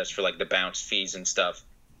and paid us for like the bounce fees and stuff.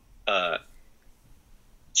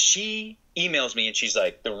 She emails me and she's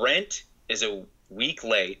like, the rent is a week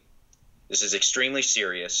late. This is extremely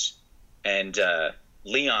serious. And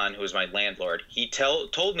Leon, who is my landlord, he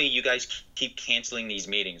told me you guys keep canceling these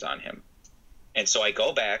meetings on him. And so I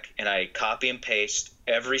go back and I copy and paste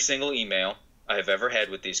every single email I have ever had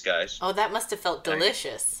with these guys. Oh, that must have felt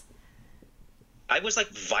delicious. I was like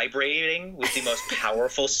vibrating with the most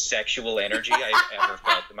powerful sexual energy I've ever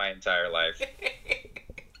felt in my entire life.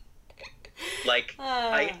 Like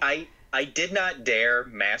I I did not dare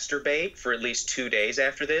masturbate for at least 2 days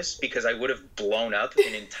after this because I would have blown up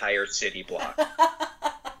an entire city block.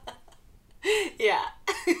 Yeah.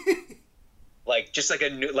 Like, just like a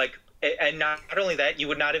new, like, and not only that, you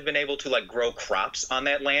would not have been able to, like, grow crops on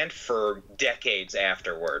that land for decades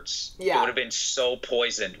afterwards. Yeah. It would have been so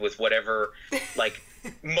poisoned with whatever, like,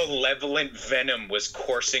 malevolent venom was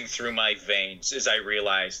coursing through my veins as I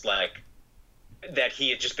realized, like, that he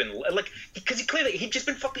had just been, like, because he'd just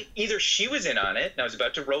been fucking, either she was in on it, and I was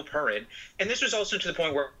about to rope her in, and this was also to the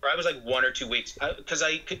point where I was, like, 1 or 2 weeks, because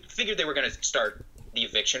I figured they were going to start the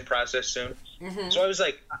eviction process soon. Mm-hmm. So I was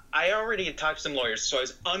like, I already had talked to some lawyers, so I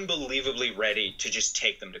was unbelievably ready to just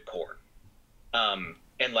take them to court,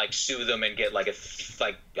 and like sue them and get like I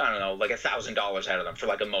don't know, like $1,000 out of them for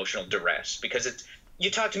like emotional duress, because it's, you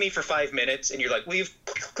talk to me for 5 minutes and you're like, well, you've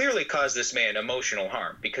clearly caused this man emotional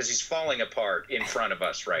harm because he's falling apart in front of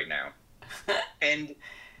us right now. And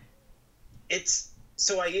it's,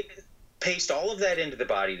 so I paste all of that into the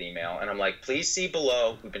body of the email, and I'm like, please see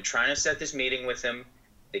below. We've been trying to set this meeting with him.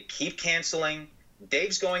 They keep canceling.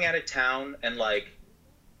 Dave's going out of town, and like,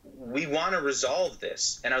 we want to resolve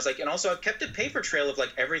this. And I was like, and also I've kept a paper trail of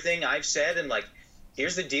like everything I've said, and like,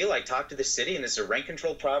 here's the deal. I talked to the city, and this is a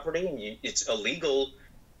rent-controlled property, and it's illegal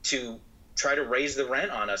to try to raise the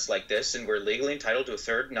rent on us like this, and we're legally entitled to a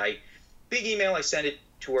third. And big email, I sent it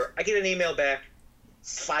to her. I get an email back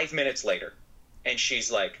 5 minutes later, and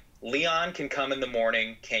she's like, Leon can come in the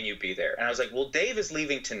morning. Can you be there? And I was like, well, Dave is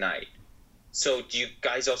leaving tonight. So do you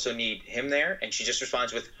guys also need him there? And she just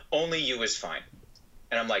responds with, only you is fine.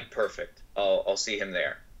 And I'm like, perfect. I'll see him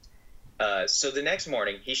there. So the next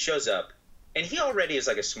morning he shows up, and he already is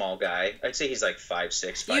like a small guy. I'd say he's like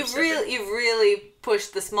 5'6", 5'7". You've really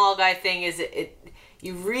pushed the small guy thing. It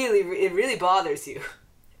really bothers you.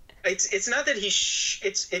 It's not that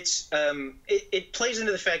it plays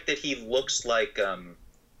into the fact that he looks like a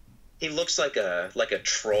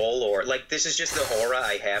troll, or like, this is just the aura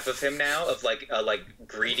I have of him now, of like a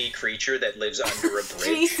greedy creature that lives under a bridge.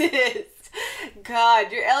 Jesus,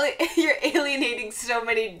 God, you're alienating so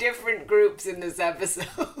many different groups in this episode.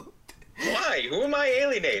 Why? Who am I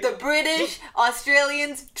alienating? The British,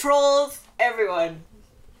 Australians, trolls, everyone.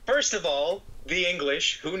 First of all, the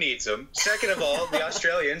English, who needs them? Second of all, the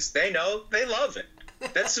Australians, they know, they love it.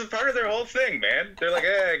 That's a part of their whole thing, man. They're like,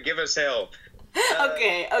 give us hell.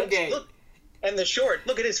 Okay. And the short,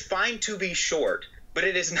 look, it is fine to be short, but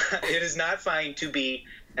it is not fine to be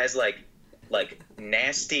as like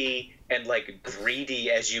nasty and like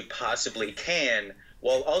greedy as you possibly can,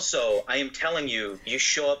 while also, I am telling you, you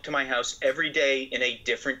show up to my house every day in a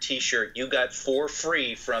different t-shirt you got for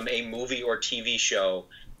free from a movie or TV show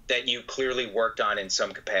that you clearly worked on in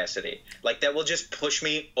some capacity. Like, that will just push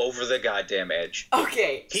me over the goddamn edge.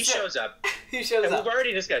 Okay. He shows up. He shows and up. We've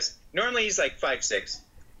already discussed. Normally he's like 5'6".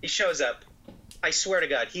 He shows up. I swear to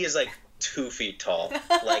God, he is like 2 feet tall.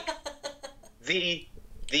 Like, the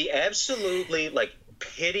absolutely like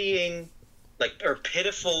pitying, like, or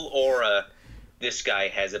pitiful aura this guy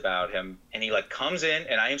has about him. And he like comes in,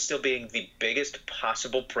 and I am still being the biggest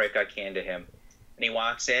possible prick I can to him. And he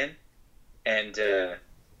walks in, and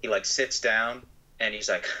he like sits down, and he's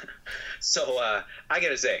like, so I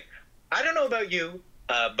gotta say, I don't know about you,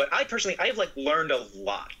 but I've like learned a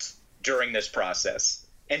lot during this process.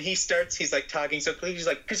 And he's like talking so clearly. He's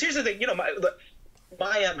like, because here's the thing, you know, my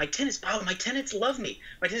tenants love me. My tenants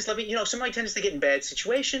love me. You know, some of my tenants, they get in bad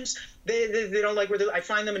situations. They don't like where I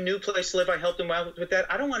find them a new place to live. I help them out with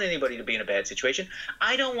that. I don't want anybody to be in a bad situation.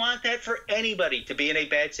 I don't want that for anybody, to be in a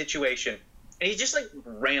bad situation. And he just like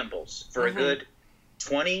rambles for a good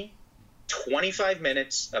 25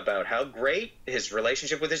 minutes about how great his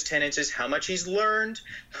relationship with his tenants is, how much he's learned,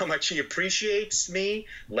 how much he appreciates me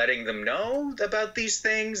letting them know about these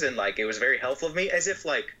things, and like, it was very helpful of me, as if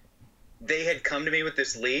like they had come to me with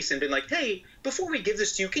this lease and been like, hey, before we give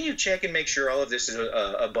this to you, can you check and make sure all of this is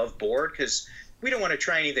above board, because we don't want to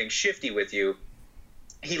try anything shifty with you.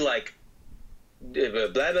 He like blah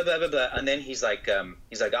blah blah blah blah, and then he's like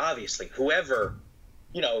obviously whoever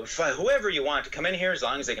you want to come in here, as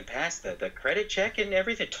long as they can pass the credit check and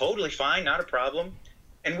everything, totally fine, not a problem.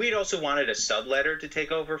 And we'd also wanted a subletter to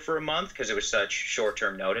take over for a month because it was such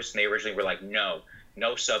short-term notice, and they originally were like, no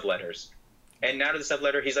subletters. And now to the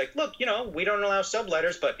subletter, he's like, look, you know, we don't allow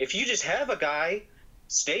subletters, but if you just have a guy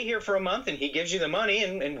stay here for a month and he gives you the money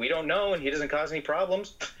and we don't know and he doesn't cause any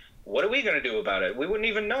problems, what are we going to do about it? We wouldn't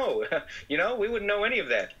even know. You know, we wouldn't know any of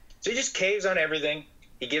that. So he just caves on everything.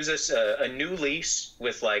 He gives us a new lease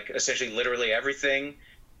with like essentially literally everything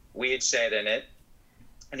we had said in it.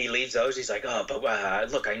 And he leaves those. He's like, oh,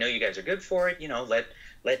 but look, I know you guys are good for it. You know, let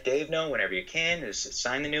let Dave know whenever you can. Just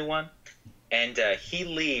sign the new one. And he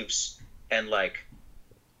leaves, and like,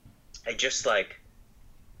 I just like,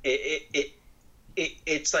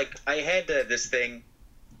 it's like I had this thing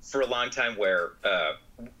for a long time where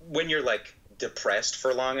when you're like depressed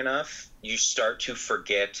for long enough, you start to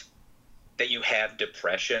forget that you have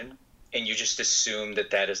depression, and you just assume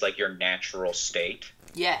that is like your natural state.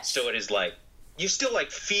 Yes. So it is like, you still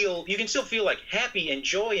like you can still feel like happy and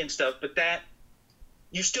joy and stuff, but that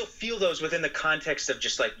you still feel those within the context of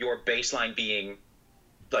just like your baseline being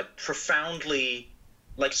like profoundly,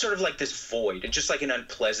 like sort of like this void, and just like an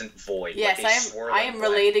unpleasant void. Yes, like I am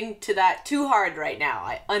relating to that too hard right now.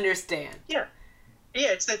 I understand. Yeah,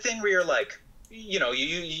 it's that thing where you're like, you know,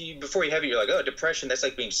 you before you have it, you're like, oh, depression, that's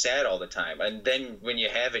like being sad all the time. And then when you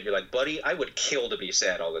have it, you're like, buddy, I would kill to be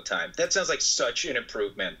sad all the time. That sounds like such an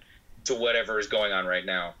improvement to whatever is going on right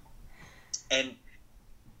now. And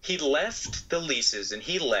he left the leases, and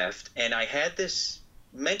he left, and I had this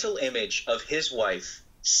mental image of his wife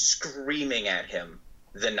screaming at him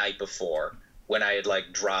the night before when I had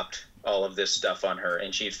like dropped all of this stuff on her,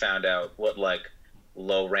 and she'd found out what like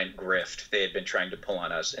low rent grift they had been trying to pull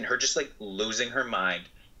on us, and her just like losing her mind,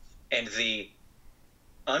 and the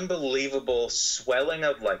unbelievable swelling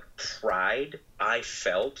of like pride I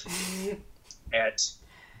felt at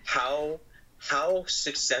how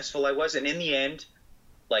successful I was. And in the end,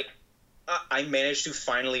 like, I managed to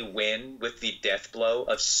finally win with the death blow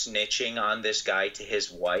of snitching on this guy to his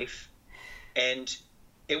wife. And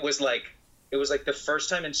it was like the first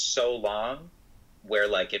time in so long where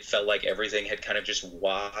like it felt like everything had kind of just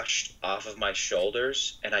washed off of my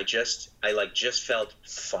shoulders, and I just felt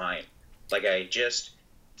fine. Like I just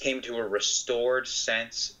came to a restored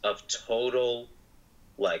sense of total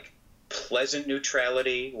like pleasant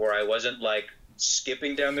neutrality, where I wasn't like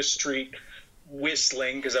skipping down the street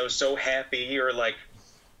whistling because I was so happy, or like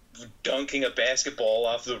dunking a basketball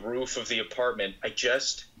off the roof of the apartment. I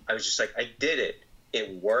was just like, I did it.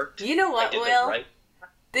 It worked. You know what, Will? Right.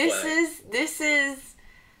 This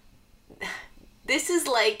is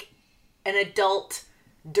like an adult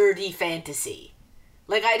dirty fantasy.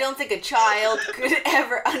 Like, I don't think a child could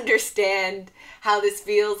ever understand how this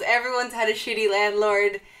feels. Everyone's had a shitty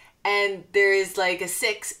landlord, and there is like a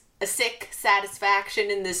sick satisfaction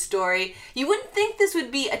in this story. You wouldn't think this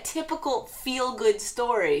would be a typical feel-good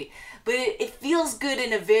story, but it feels good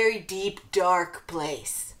in a very deep, dark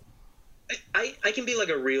place. I can be like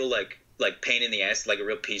a real like pain in the ass, like a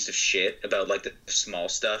real piece of shit about like the small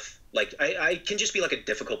stuff. Like I can just be like a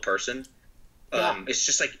difficult person. Yeah. It's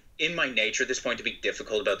just like in my nature at this point to be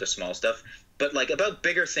difficult about the small stuff. But like about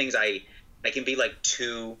bigger things, I can be like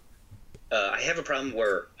too. I have a problem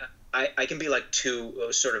where I can be like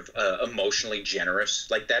too sort of emotionally generous.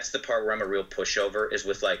 Like that's the part where I'm a real pushover, is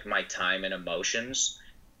with like my time and emotions.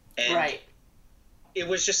 And right. It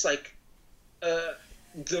was just like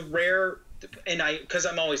the rare, and because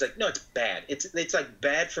I'm always like, no, it's bad. It's like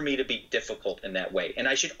bad for me to be difficult in that way, and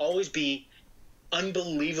I should always be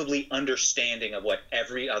unbelievably understanding of what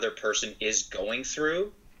every other person is going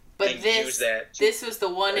through. But this was the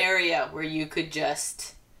one area where you could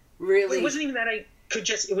just really. It wasn't even that I could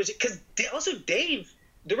just. It was because also Dave.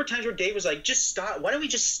 There were times where Dave was like, just stop. Why don't we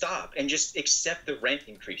just stop and just accept the rent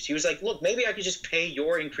increase? He was like, look, maybe I could just pay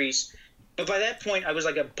your increase. But by that point, I was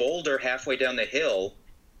like a boulder halfway down the hill.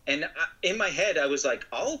 And in my head, I was like,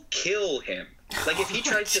 I'll kill him. Like, if he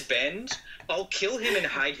tries to bend, I'll kill him and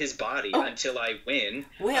hide his body until I win.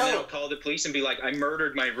 Will. And then I'll call the police and be like, I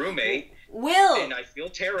murdered my roommate. Will. And I feel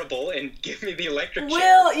terrible, and give me the electric chair.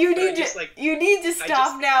 Will, you need to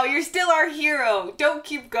stop now. You're still our hero. Don't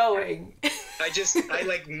keep going. I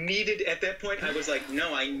like needed, at that point, I was like,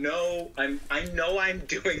 no, I know I'm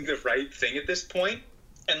doing the right thing at this point,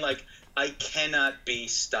 and like, I cannot be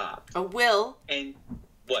stopped. Will. And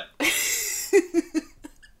what?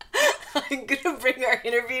 I'm gonna bring our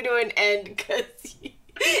interview to an end because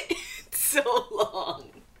it's so long.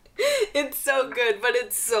 It's so good, but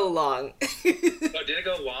it's so long. Oh, did it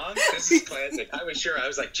go long? This is classic. I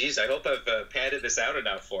was like, geez, I hope I've padded this out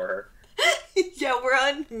enough for her. Yeah, we're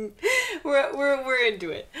into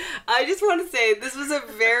it. I just want to say this was a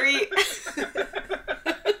very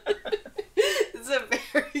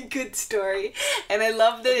good story, and I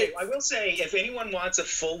love that. Okay, I will say, if anyone wants a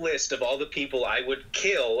full list of all the people I would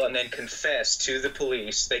kill and then confess to the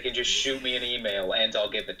police, they can just shoot me an email and I'll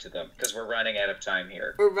give it to them, because we're running out of time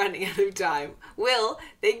here. We're running out of time. Will,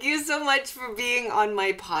 thank you so much for being on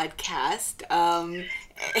my podcast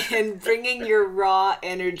and bringing your raw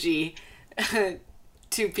energy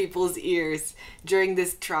to people's ears during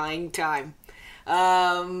this trying time.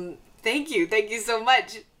 Thank you so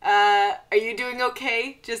much. Are you doing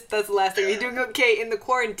okay? Just that's the last thing. Are you doing okay in the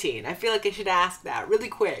quarantine? I feel like I should ask that really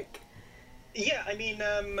quick. Yeah, I mean,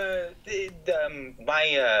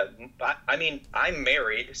 I'm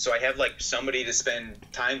married, so I have like somebody to spend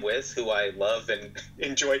time with who I love and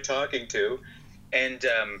enjoy talking to, and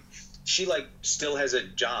she like still has a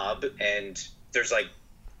job, and there's like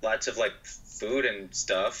lots of like food and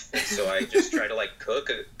stuff, and so I just try to like cook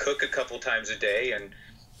a couple times a day and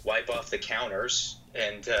wipe off the counters,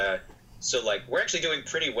 and so like we're actually doing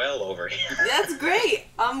pretty well over here. That's great.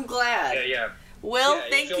 I'm glad. Yeah. Well,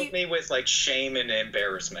 it filled me with like shame and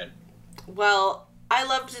embarrassment. Well, I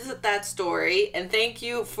loved that story, and thank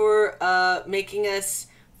you for making us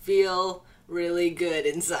feel really good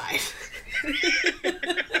inside.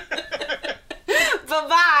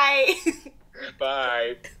 Bye-bye.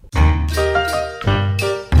 Bye.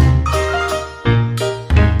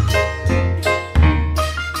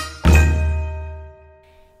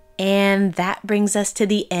 And that brings us to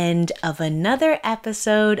the end of another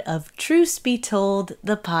episode of Truth Be Told,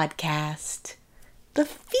 the podcast. The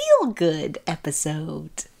feel good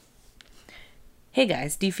episode. Hey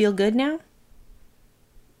guys, do you feel good now?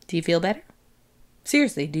 Do you feel better?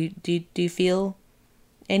 Seriously, do you feel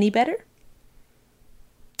any better?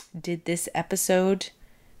 Did this episode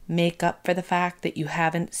make up for the fact that you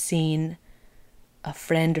haven't seen a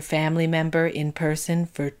friend or family member in person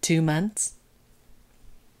for 2 months?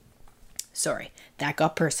 Sorry, that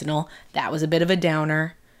got personal. That was a bit of a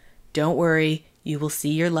downer. Don't worry, you will see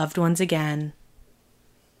your loved ones again.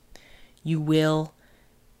 You will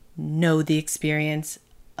know the experience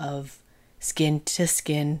of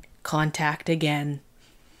skin-to-skin contact again.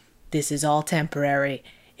 This is all temporary.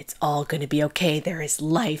 It's all going to be okay. There is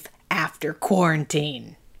life after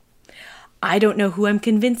quarantine. I don't know who I'm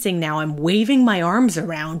convincing now. I'm waving my arms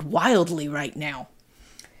around wildly right now.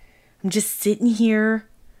 I'm just sitting here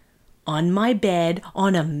on my bed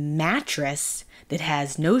on a mattress that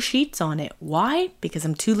has no sheets on it. Why? Because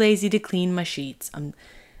I'm too lazy to clean my sheets. I'm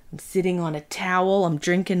sitting on a towel. I'm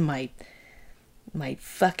drinking my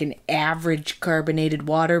fucking average carbonated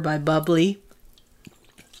water by Bubbly.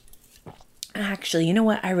 Actually, you know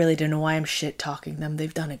what? I really don't know why I'm shit talking them.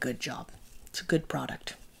 They've done a good job. It's a good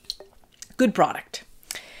product. Good product.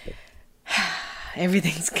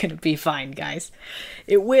 Everything's gonna be fine, guys.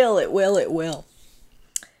 It will.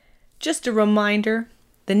 Just a reminder,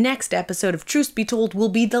 the next episode of Truth Be Told will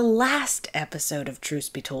be the last episode of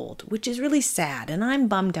Truth Be Told, which is really sad, and I'm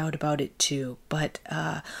bummed out about it too, but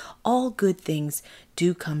all good things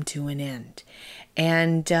do come to an end.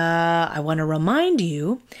 And I want to remind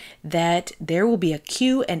you that there will be a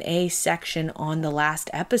Q&A section on the last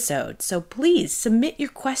episode, so please submit your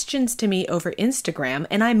questions to me over Instagram,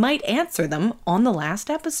 and I might answer them on the last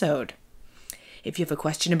episode. If you have a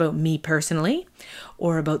question about me personally,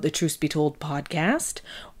 or about the Truth Be Told podcast,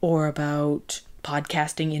 or about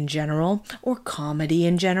podcasting in general, or comedy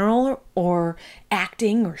in general, or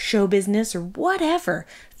acting, or show business, or whatever,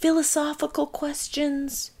 philosophical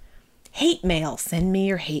questions, hate mail, send me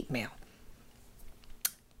your hate mail.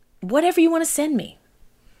 Whatever you want to send me.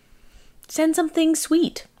 Send something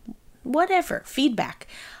sweet. Whatever. Feedback.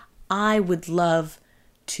 I would love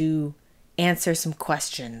to answer some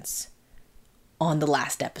questions on the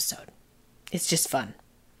last episode. It's just fun.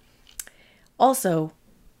 Also,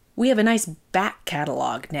 we have a nice back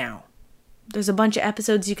catalog now. There's a bunch of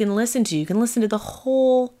episodes you can listen to. You can listen to the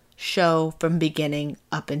whole show from beginning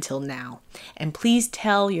up until now. And please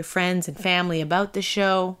tell your friends and family about the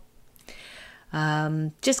show.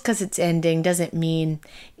 Just because it's ending doesn't mean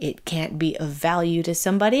it can't be of value to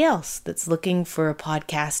somebody else that's looking for a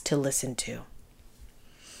podcast to listen to.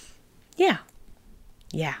 Yeah.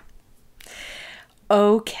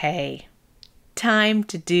 Okay, time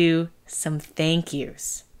to do some thank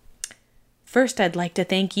yous. First, I'd like to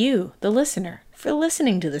thank you, the listener, for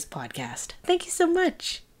listening to this podcast. Thank you so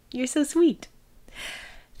much. You're so sweet.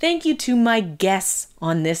 Thank you to my guests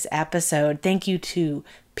on this episode. Thank you to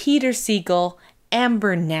Peter Siegel,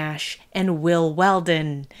 Amber Nash, and Will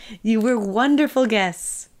Weldon. You were wonderful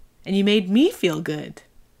guests, and you made me feel good.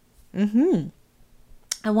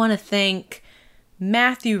 I want to thank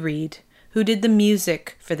Matthew Reed, who did the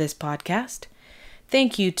music for this podcast.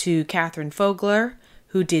 Thank you to Catherine Fogler,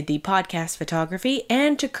 who did the podcast photography,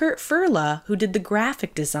 and to Kurt Furla, who did the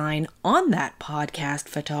graphic design on that podcast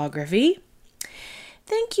photography.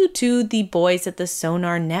 Thank you to the boys at the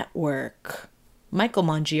Sonar Network, Michael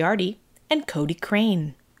Mongiardi and Cody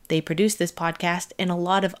Crane. They produce this podcast and a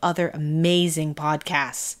lot of other amazing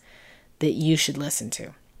podcasts that you should listen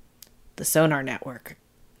to. The Sonar Network.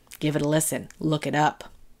 Give it a listen. Look it up.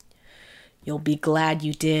 You'll be glad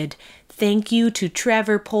you did. Thank you to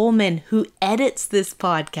Trevor Pullman, who edits this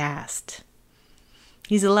podcast.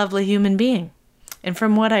 He's a lovely human being. And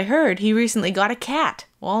from what I heard, he recently got a cat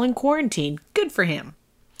while in quarantine. Good for him.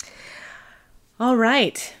 All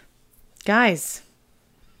right, guys,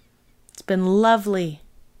 it's been lovely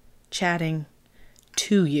chatting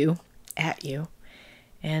to you, at you,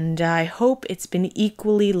 and I hope it's been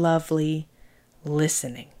equally lovely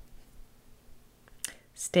listening.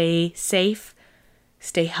 Stay safe,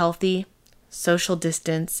 stay healthy, social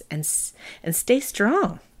distance, and stay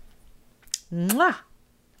strong. Mwah!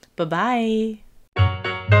 Bye-bye.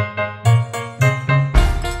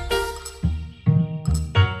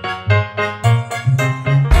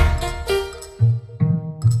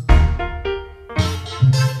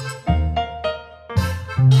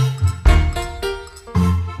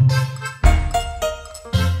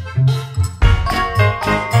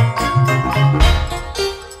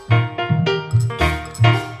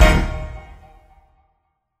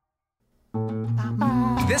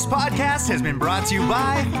 This podcast has been brought to you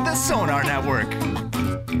by the Sonar Network.